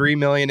got a 3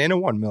 million and a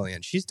 1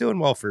 million. She's doing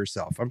well for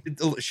herself.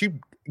 She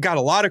got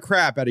a lot of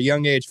crap at a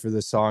young age for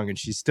this song, and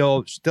she's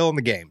still in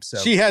the game. So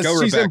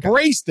she's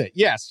embraced it.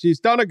 Yes, she's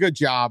done a good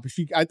job.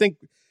 I think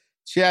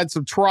she had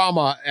some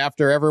trauma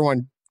after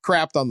everyone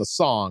crapped on the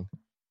song.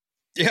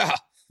 Yeah.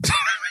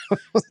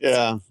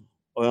 Yeah.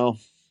 Well,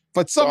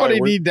 but somebody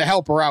needed to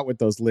help her out with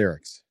those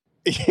lyrics.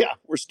 Yeah,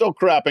 we're still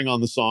crapping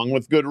on the song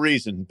with good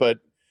reason, but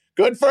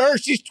good for her.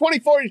 She's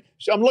 24.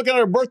 I'm looking at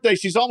her birthday.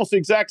 She's almost the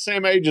exact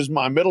same age as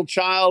my middle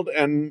child,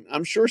 and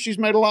I'm sure she's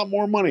made a lot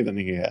more money than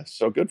he has.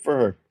 So good for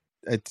her.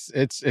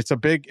 It's a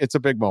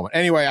big moment.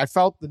 Anyway, I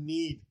felt the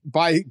need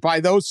by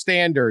those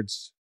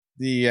standards.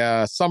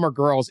 The Summer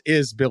Girls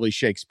is Billy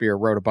Shakespeare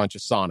wrote a bunch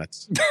of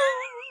sonnets.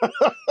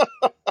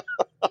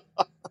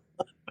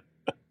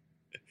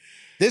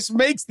 This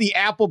makes the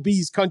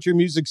Applebee's country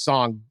music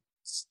song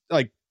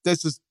like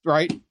this is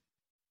right.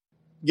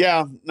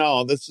 Yeah,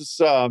 no, this is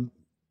the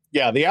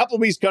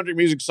Applebee's country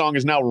music song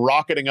is now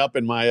rocketing up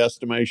in my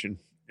estimation.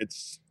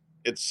 It's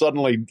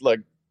suddenly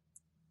like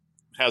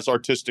has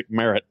artistic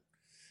merit.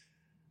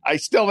 I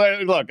still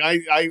look.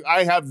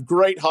 I have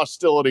great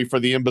hostility for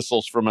the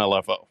imbeciles from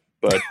LFO,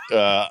 but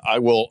I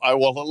will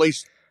at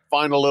least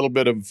find a little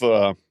bit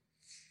of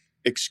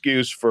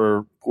excuse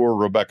for poor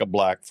Rebecca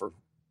Black for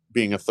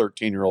being a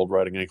 13-year-old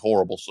writing a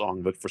horrible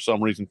song that for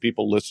some reason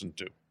people listen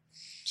to.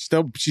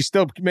 She's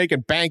still making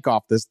bank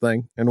off this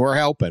thing, and we're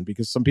helping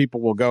because some people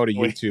will go to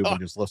YouTube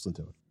and just listen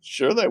to it.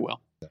 Sure, they will.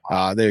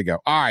 There you go.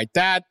 All right,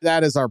 that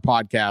is our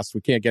podcast.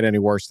 We can't get any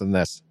worse than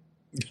this.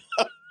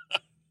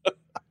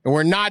 And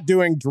we're not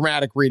doing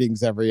dramatic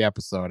readings every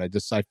episode.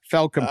 I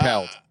felt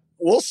compelled.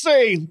 We'll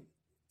see.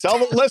 Tell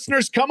the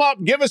listeners, come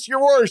up, give us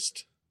your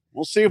worst.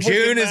 We'll see if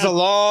June is a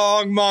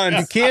long month.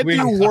 You can't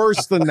do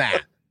worse than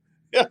that.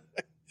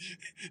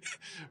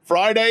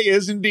 Friday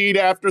is indeed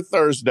after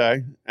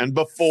Thursday and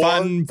before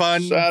fun.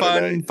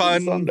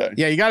 Sunday.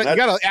 Yeah, you got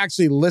to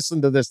actually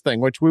listen to this thing,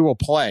 which we will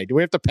play. Do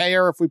we have to pay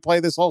her if we play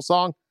this whole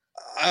song?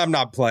 I'm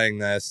not playing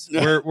this.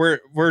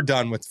 We're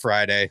done with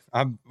Friday.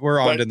 We're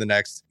on to the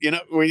next. You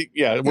know, we're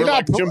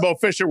like Jimbo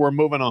Fisher. We're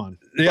moving on.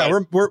 Yeah,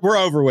 we're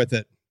over with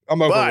it.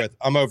 I'm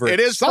over it. It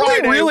is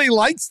Somebody Friday. really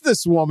likes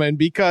this woman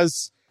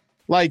because,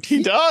 like,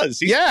 he does.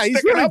 He's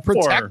really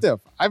protective.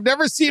 I've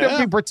never seen him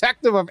be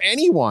protective of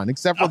anyone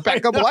except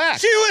Rebecca Black.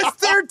 She was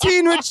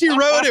 13 when she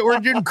wrote it. We're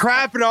doing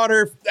crapping on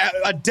her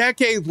a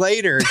decade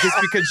later just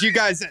because you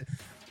guys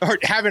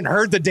haven't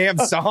heard the damn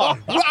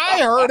song. I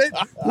heard it.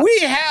 We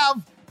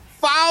have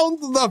found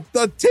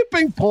the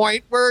tipping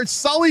point where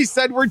Sully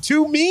said we're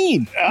too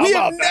mean. We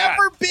have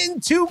never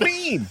been too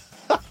mean.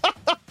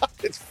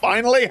 It's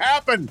finally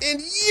happened. In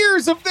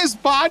years of this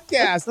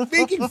podcast,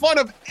 making fun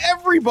of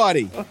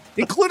everybody,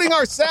 including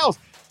ourselves.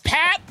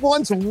 Pat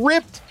once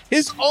ripped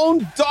his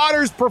own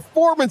daughter's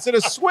performance at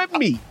a swim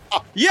meet.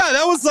 Yeah,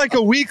 that was like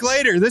a week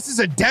later. This is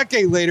a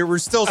decade later. We're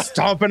still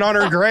stomping on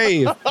her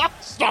grave.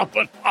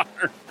 Stomping on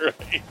her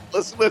grave.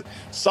 Listen,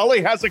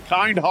 Sully has a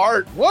kind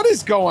heart. What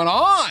is going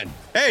on?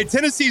 Hey,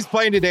 Tennessee's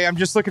playing today. I'm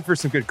just looking for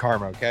some good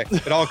karma, okay?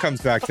 It all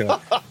comes back to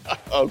it.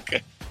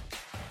 Okay.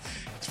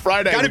 It's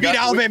Friday. Got to beat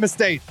Alabama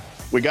State.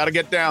 We got to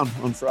get down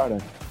on Friday.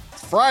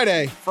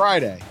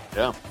 Friday.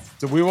 Yeah.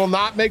 So we will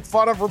not make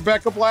fun of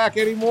Rebecca Black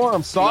anymore.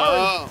 I'm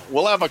sorry.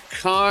 We'll have a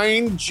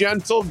kind,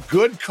 gentle,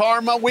 good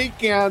karma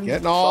weekend.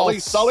 Getting all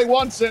Sully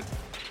wants it.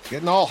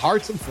 Getting all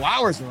hearts and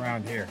flowers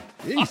around here.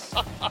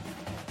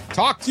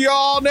 Talk to you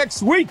all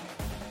next week.